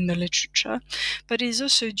 in the literature. But it is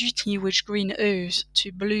also a duty which Green owes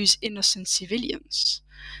to Blue's innocent civilians,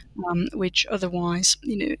 which otherwise,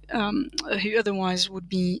 who otherwise would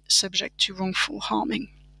be subject to wrongful harming.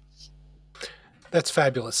 That's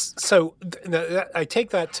fabulous. So I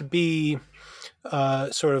take that to be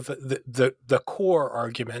sort of the core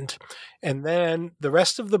argument, and then the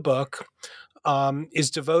rest of the book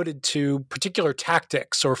is devoted to particular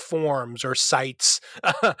tactics or forms or sites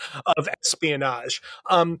of espionage.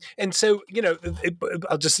 And so,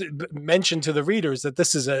 I'll just mention to the readers that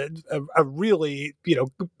this is a really,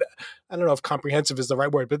 I don't know if comprehensive is the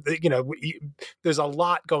right word, but there's a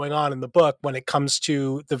lot going on in the book when it comes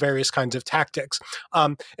to the various kinds of tactics.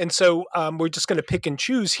 And so we're just going to pick and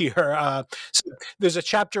choose here. So there's a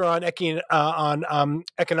chapter on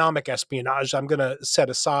economic espionage I'm going to set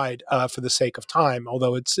aside for the sake of time,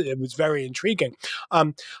 although it was very intriguing. I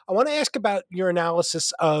want to ask about your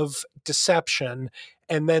analysis of deception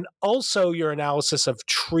and then also your analysis of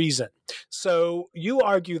treason. So you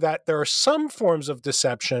argue that there are some forms of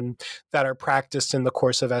deception that are practiced in the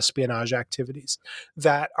course of espionage activities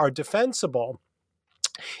that are defensible,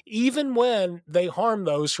 even when they harm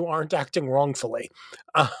those who aren't acting wrongfully.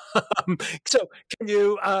 So can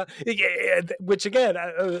you, which again,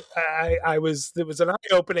 it was an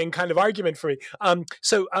eye-opening kind of argument for me.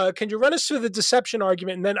 So can you run us through the deception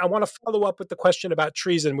argument, and then I want to follow up with the question about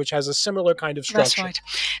treason, which has a similar kind of structure. That's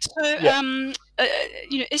right. So,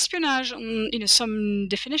 espionage, some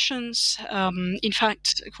definitions, in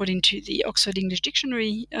fact, according to the Oxford English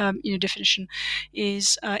Dictionary, definition,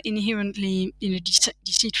 is inherently,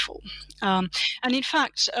 deceitful. And in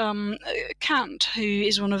fact, Kant, who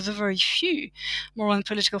is one of the very few moral and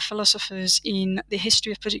political philosophers in the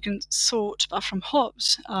history of political thought, apart from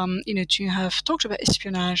Hobbes, to have talked about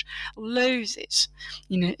espionage, loathes,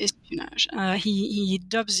 espionage. He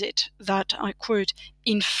dubs it that, I quote,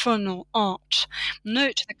 infernal art.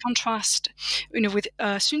 Note the contrast, with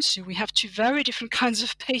Sun Tzu. We have two very different kinds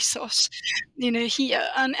of pathos, here,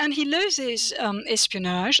 and he loathes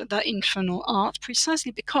espionage, that infernal art,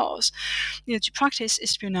 precisely because, to practice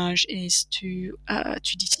espionage is to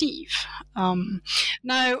deceive.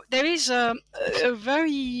 Now there is a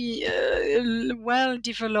very well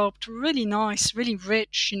developed, really nice, really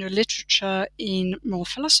rich, literature in moral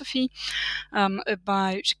philosophy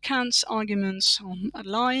about Kant's arguments on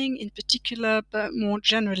lying in particular, but more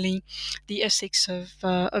generally the ethics of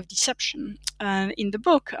deception. And in the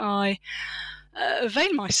book, I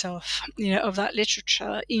avail myself, of that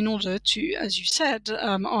literature in order to, as you said,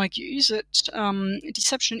 argue that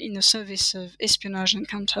deception in the service of espionage and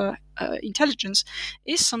counter-intelligence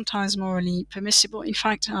is sometimes morally permissible. In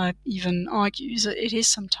fact, I even argue that it is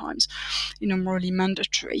sometimes, morally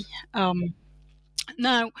mandatory.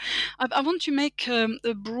 Now, I want to make a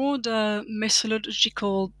broader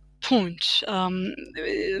methodological point,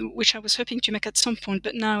 which I was hoping to make at some point,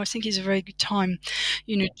 but now I think is a very good time,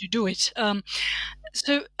 to do it.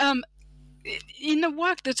 So, in the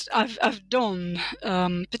work that I've done,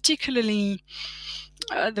 particularly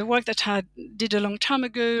the work that I did a long time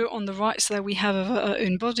ago on the rights that we have of our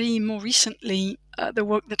own body, more recently, the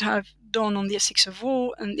work that I've done on the ethics of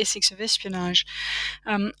war and the ethics of espionage,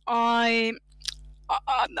 I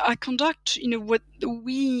conduct, what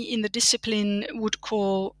we in the discipline would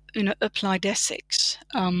call, applied ethics.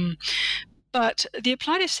 But the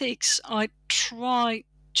applied ethics I try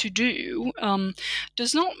to do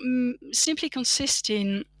does not simply consist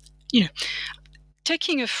in,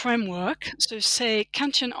 taking a framework, so say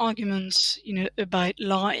Kantian arguments, about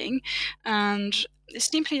lying, and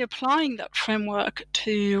simply applying that framework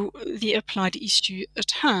to the applied issue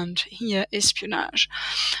at hand, here espionage.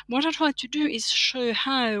 What I try to do is show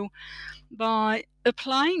how, by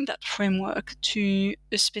applying that framework to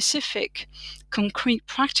a specific, concrete,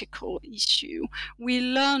 practical issue, we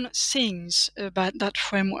learn things about that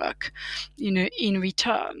framework, in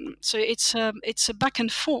return. So it's a back and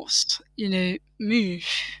forth, move,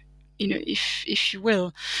 if you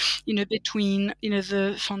will, between,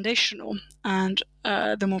 the foundational and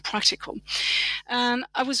the more practical. And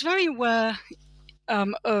I was very aware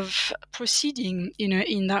of proceeding,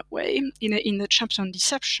 in that way, in the chapter on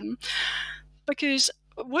deception, because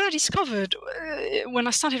what I discovered when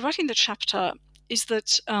I started writing the chapter is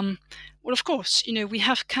that, well, of course, we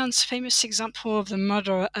have Kant's famous example of the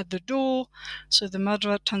murderer at the door. So the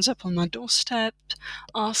murderer turns up on my doorstep,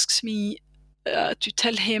 asks me to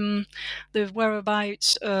tell him the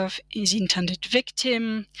whereabouts of his intended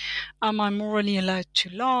victim. Am I morally allowed to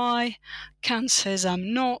lie? Kant says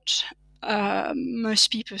I'm not.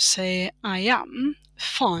 Most people say I am.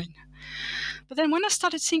 Fine. But then when I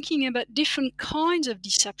started thinking about different kinds of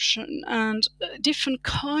deception and different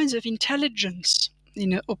kinds of intelligence,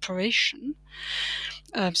 operation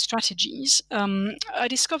strategies, I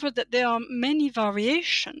discovered that there are many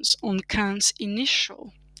variations on Kant's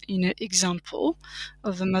initial example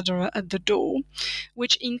of the murderer at the door,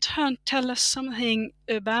 which in turn tell us something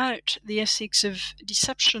about the ethics of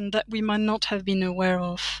deception that we might not have been aware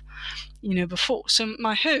of, before. So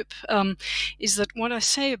my hope is that what I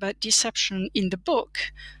say about deception in the book,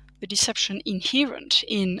 the deception inherent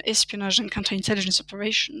in espionage and counterintelligence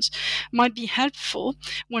operations, might be helpful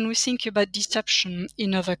when we think about deception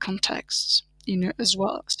in other contexts. as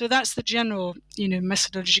well. So that's the general,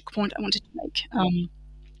 methodological point I wanted to make.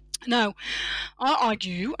 Now, I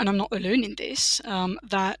argue, and I'm not alone in this,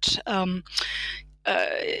 that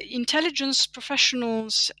intelligence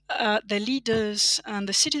professionals, the leaders, and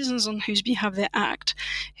the citizens on whose behalf they act,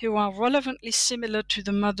 who are relevantly similar to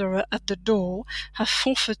the murderer at the door, have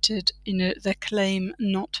forfeited, their claim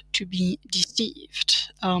not to be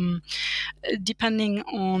deceived. Depending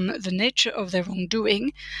on the nature of their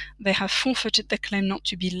wrongdoing, they have forfeited the claim not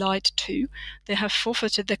to be lied to. They have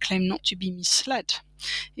forfeited the claim not to be misled.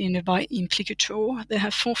 By implicator, they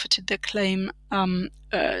have forfeited their claim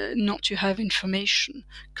not to have information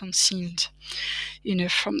concealed,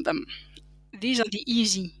 from them. These are the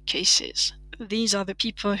easy cases. These are the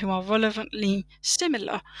people who are relevantly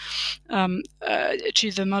similar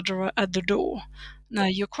to the murderer at the door. Now,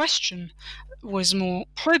 your question was more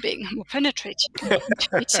probing, more penetrating.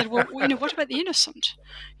 It said, well, what about the innocent?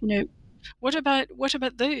 What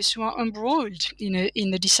about those who are embroiled,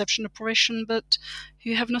 in the deception operation, but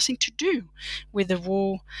who have nothing to do with the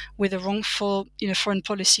war, with the wrongful, foreign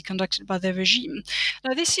policy conducted by the regime?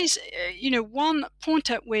 Now, this is, one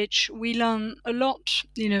point at which we learn a lot,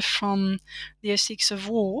 from the ethics of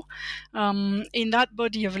war. In that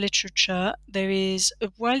body of literature, there is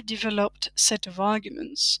a well-developed set of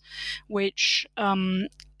arguments which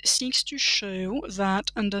seeks to show that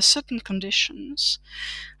under certain conditions,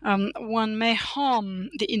 one may harm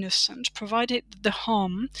the innocent, provided the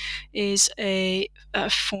harm is a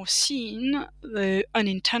foreseen, the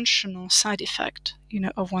unintentional side effect,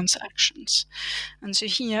 of one's actions. And so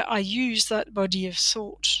here I use that body of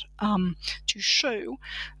thought to show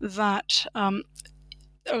that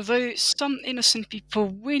although some innocent people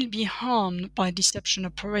will be harmed by deception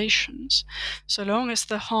operations, so long as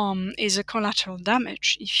the harm is a collateral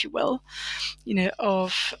damage, if you will,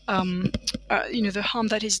 of the harm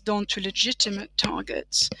that is done to legitimate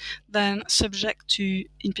targets, then subject to,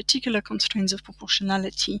 in particular, constraints of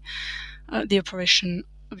proportionality, the operation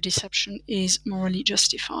of deception is morally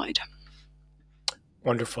justified.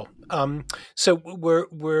 Wonderful. So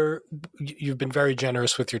you've been very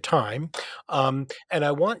generous with your time, and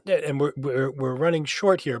I want, and we're running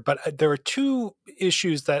short here, but there are two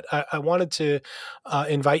issues that I wanted to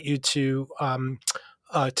invite you to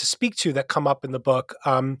speak to that come up in the book.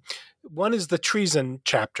 One is the treason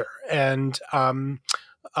chapter, and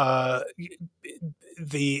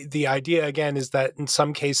the idea again is that in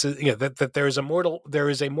some cases, that there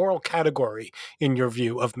is a moral category, in your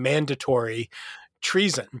view, of mandatory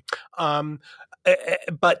treason.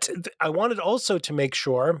 But I wanted also to make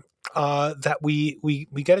sure that we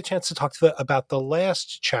get a chance to talk about the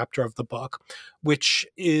last chapter of the book, which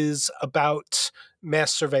is about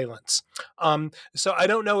mass surveillance. So I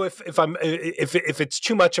don't know if it's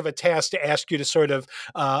too much of a task to ask you to sort of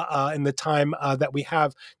in the time that we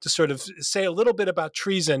have to sort of say a little bit about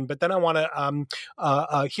treason, but then I want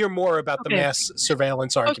to hear more about the mass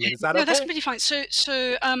surveillance argument. Okay. Is that okay? No, that's completely fine.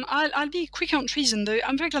 So I'll be quick on treason, though.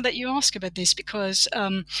 I'm very glad that you asked about this because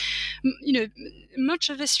much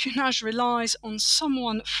of espionage relies on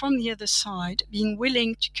someone from the other side being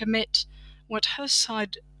willing to commit what her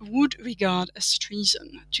side would regard as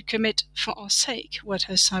treason, to commit for our sake what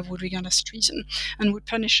her side would regard as treason, and would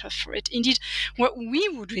punish her for it. Indeed, what we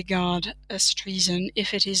would regard as treason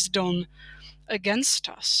if it is done against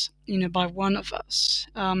us, by one of us.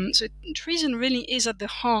 So treason really is at the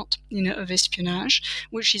heart, of espionage,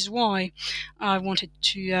 which is why I wanted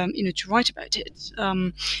to, to write about it.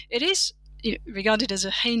 It is regarded as a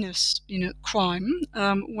heinous, crime,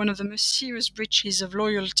 one of the most serious breaches of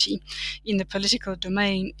loyalty in the political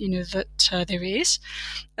domain, that there is.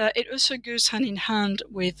 It also goes hand in hand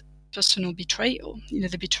with personal betrayal,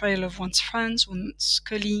 the betrayal of one's friends, one's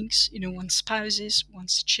colleagues, one's spouses,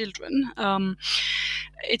 one's children.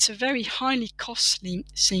 It's a very highly costly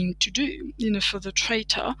thing to do, for the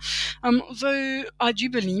traitor, though I do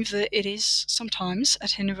believe that it is sometimes,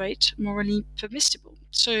 at any rate, morally permissible.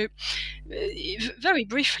 So, very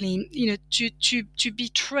briefly, to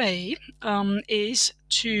betray is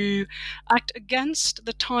to act against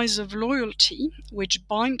the ties of loyalty which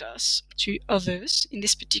bind us to others, in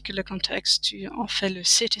this particular context to our fellow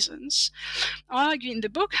citizens. I argue in the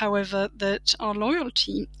book, however, that our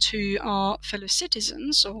loyalty to our fellow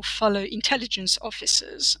citizens or fellow intelligence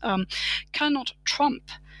officers cannot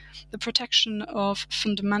trump the protection of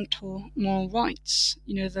fundamental moral rights.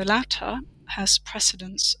 The latter has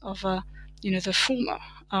precedence over the former.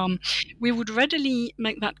 We would readily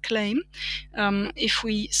make that claim if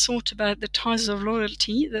we thought about the ties of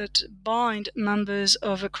loyalty that bind members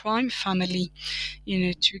of a crime family,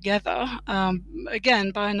 together.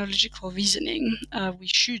 Again, by analogical reasoning, we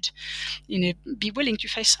should, be willing to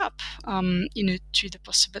face up, to the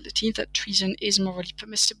possibility that treason is morally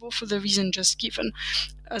permissible for the reason just given.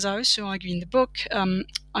 As I also argue in the book,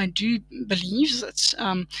 I do believe that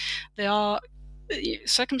there are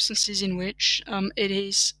circumstances in which it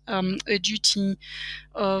is a duty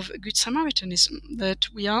of good Samaritanism, that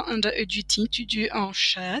we are under a duty to do our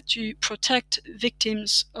share to protect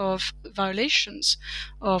victims of violations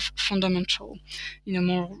of fundamental,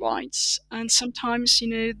 moral rights. And sometimes,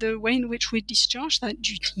 the way in which we discharge that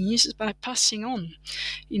duty is by passing on,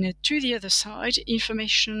 to the other side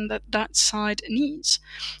information that side needs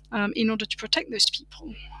in order to protect those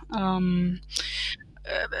people.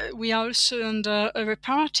 We are also under a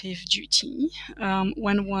reparative duty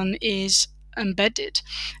when one is embedded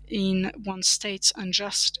in one state's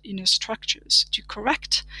unjust structures to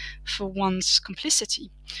correct for one's complicity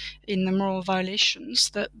in the moral violations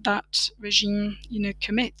that regime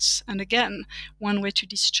commits. And again, one way to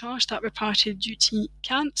discharge that reparative duty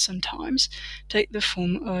can sometimes take the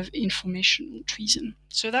form of informational treason.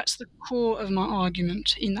 So that's the core of my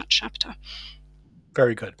argument in that chapter.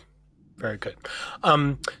 Very good. Very good.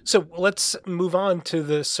 So let's move on to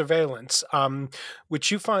the surveillance,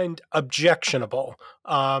 which you find objectionable.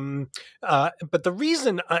 But the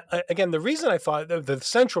reason, the reason I thought, the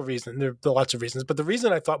central reason, there are lots of reasons, but the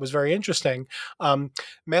reason I thought was very interesting,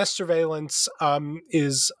 mass surveillance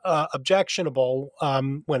is objectionable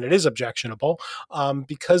when it is objectionable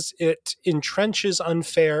because it entrenches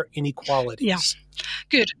unfair inequalities. Yeah.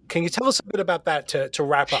 Good. Can you tell us a bit about that to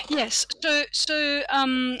wrap up? Yes. So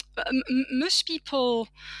most people,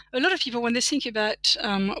 a lot of people, when they think about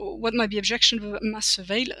what might be objectionable about mass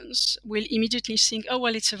surveillance, will immediately think, oh,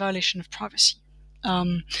 well, it's a violation of privacy.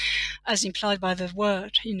 As implied by the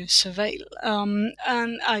word, surveil.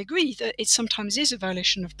 And I agree that it sometimes is a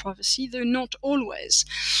violation of privacy, though not always.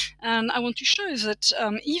 And I want to show that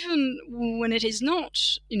even when it is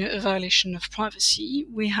not, a violation of privacy,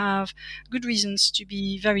 we have good reasons to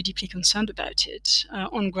be very deeply concerned about it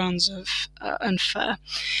on grounds of unfair,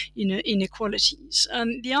 inequalities.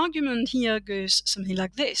 And the argument here goes something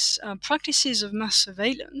like this: practices of mass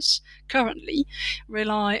surveillance currently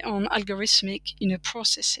rely on algorithmic,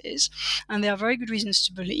 processes, and there are very good reasons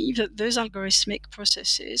to believe that those algorithmic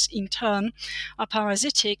processes in turn are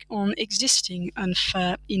parasitic on existing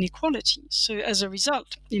unfair inequalities. So as a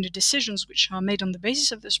result, decisions which are made on the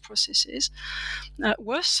basis of those processes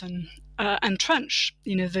worsen and entrench,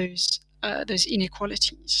 those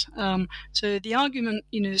inequalities. So the argument,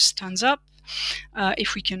 stands up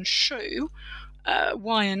if we can show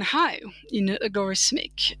why and how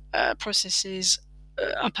algorithmic processes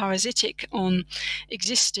are parasitic on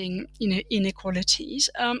existing inequalities.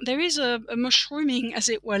 There is a mushrooming, as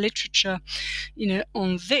it were, literature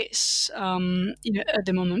on this at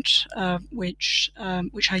the moment, which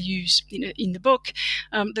I use in the book.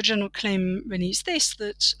 The general claim really is this,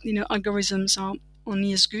 that algorithms are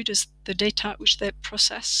only as good as the data which they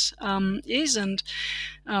process is, and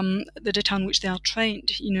the data on which they are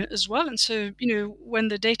trained, as well. And so, when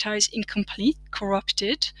the data is incomplete,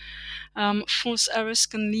 corrupted, false errors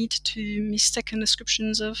can lead to mistaken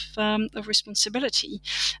ascriptions of responsibility.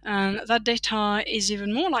 And that data is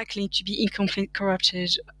even more likely to be incomplete,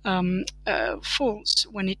 corrupted, false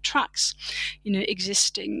when it tracks,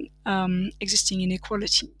 existing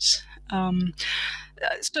inequalities.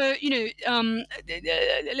 So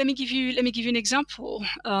let me give you an example.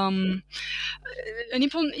 An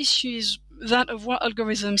important issue is that of what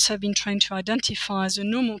algorithms have been trained to identify as a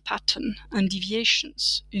normal pattern and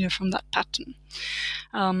deviations, from that pattern,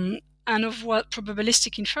 and of what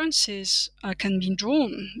probabilistic inferences can be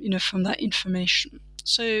drawn, from that information.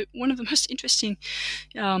 So one of the most interesting,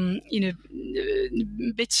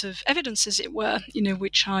 bits of evidence, as it were,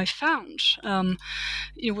 which I found,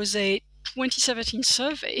 was a 2017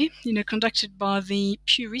 survey, conducted by the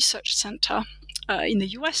Pew Research Center in the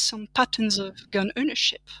US on patterns of gun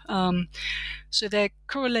ownership. So they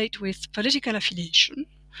correlate with political affiliation,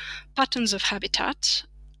 patterns of habitat,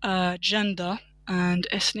 gender, and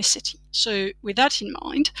ethnicity. So with that in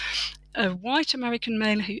mind, a white American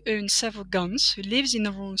male who owns several guns, who lives in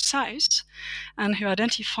the rural South, and who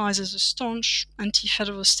identifies as a staunch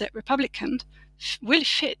anti-federal state Republican, will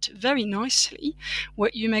fit very nicely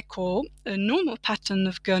what you may call a normal pattern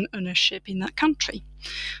of gun ownership in that country.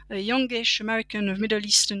 A youngish American of Middle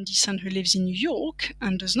Eastern descent who lives in New York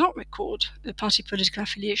and does not record a party political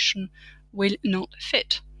affiliation will not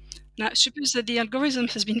fit. Now, suppose that the algorithm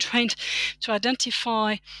has been trained to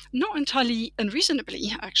identify, not entirely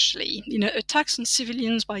unreasonably, actually, attacks on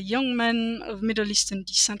civilians by young men of Middle Eastern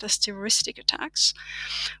descent as terroristic attacks,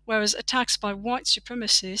 whereas attacks by white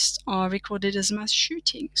supremacists are recorded as mass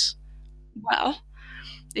shootings. Well,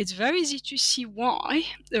 it's very easy to see why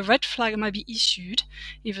a red flag might be issued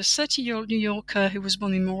if a 30-year-old New Yorker who was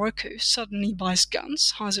born in Morocco suddenly buys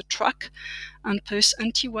guns, hires a truck, and posts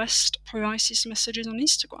anti-West, pro-ISIS messages on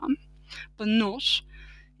Instagram, but not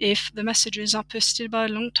if the messages are posted by a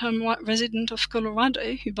long-term white resident of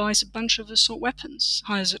Colorado who buys a bunch of assault weapons,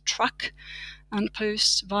 hires a truck, and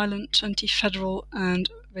posts violent, anti-federal, and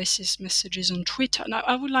racist messages on Twitter. Now,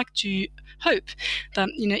 I would like to hope that,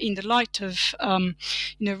 in the light of,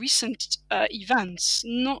 recent events,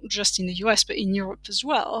 not just in the US, but in Europe as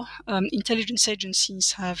well, intelligence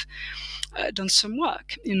agencies have done some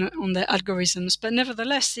work, on their algorithms. But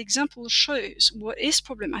nevertheless, the example shows what is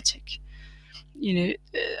problematic,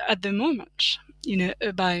 at the moment,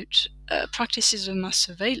 about practices of mass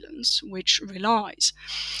surveillance, which rely,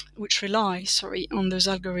 on those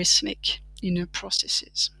algorithmic,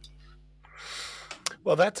 processes.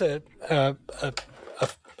 Well, that's a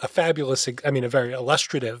fabulous, a very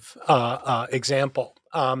illustrative example.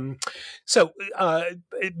 So,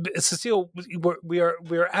 Cecile, we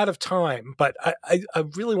are out of time, but I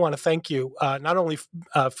really want to thank you not only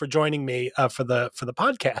for joining me for the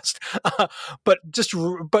podcast,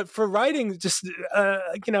 but for writing just a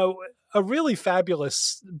really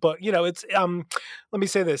fabulous book. It's let me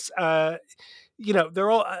say this. They're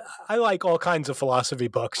all. I like all kinds of philosophy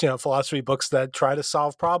books. Philosophy books that try to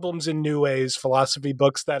solve problems in new ways. Philosophy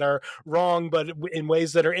books that are wrong, but in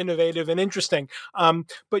ways that are innovative and interesting.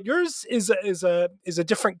 But yours is a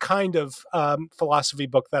different kind of philosophy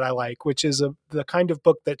book that I like, which is the kind of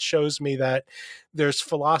book that shows me that there's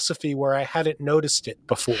philosophy where I hadn't noticed it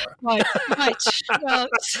before. Right. Well,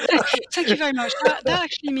 thank you very much. That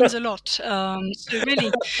actually means a lot. So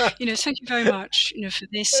really, thank you very much, for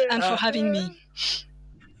this and for having me.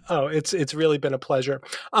 Oh, it's really been a pleasure.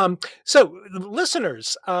 So,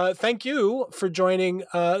 listeners, thank you for joining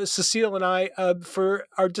Cecile and I for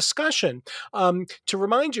our discussion. To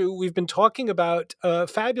remind you, we've been talking about a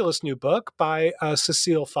fabulous new book by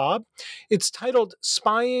Cecile Fabre. It's titled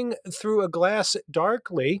Spying Through a Glass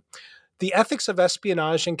Darkly: The Ethics of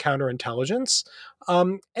Espionage and Counterintelligence.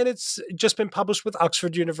 And it's just been published with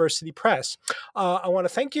Oxford University Press. I want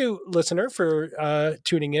to thank you, listener, for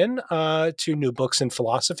tuning in to New Books in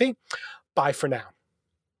Philosophy. Bye for now.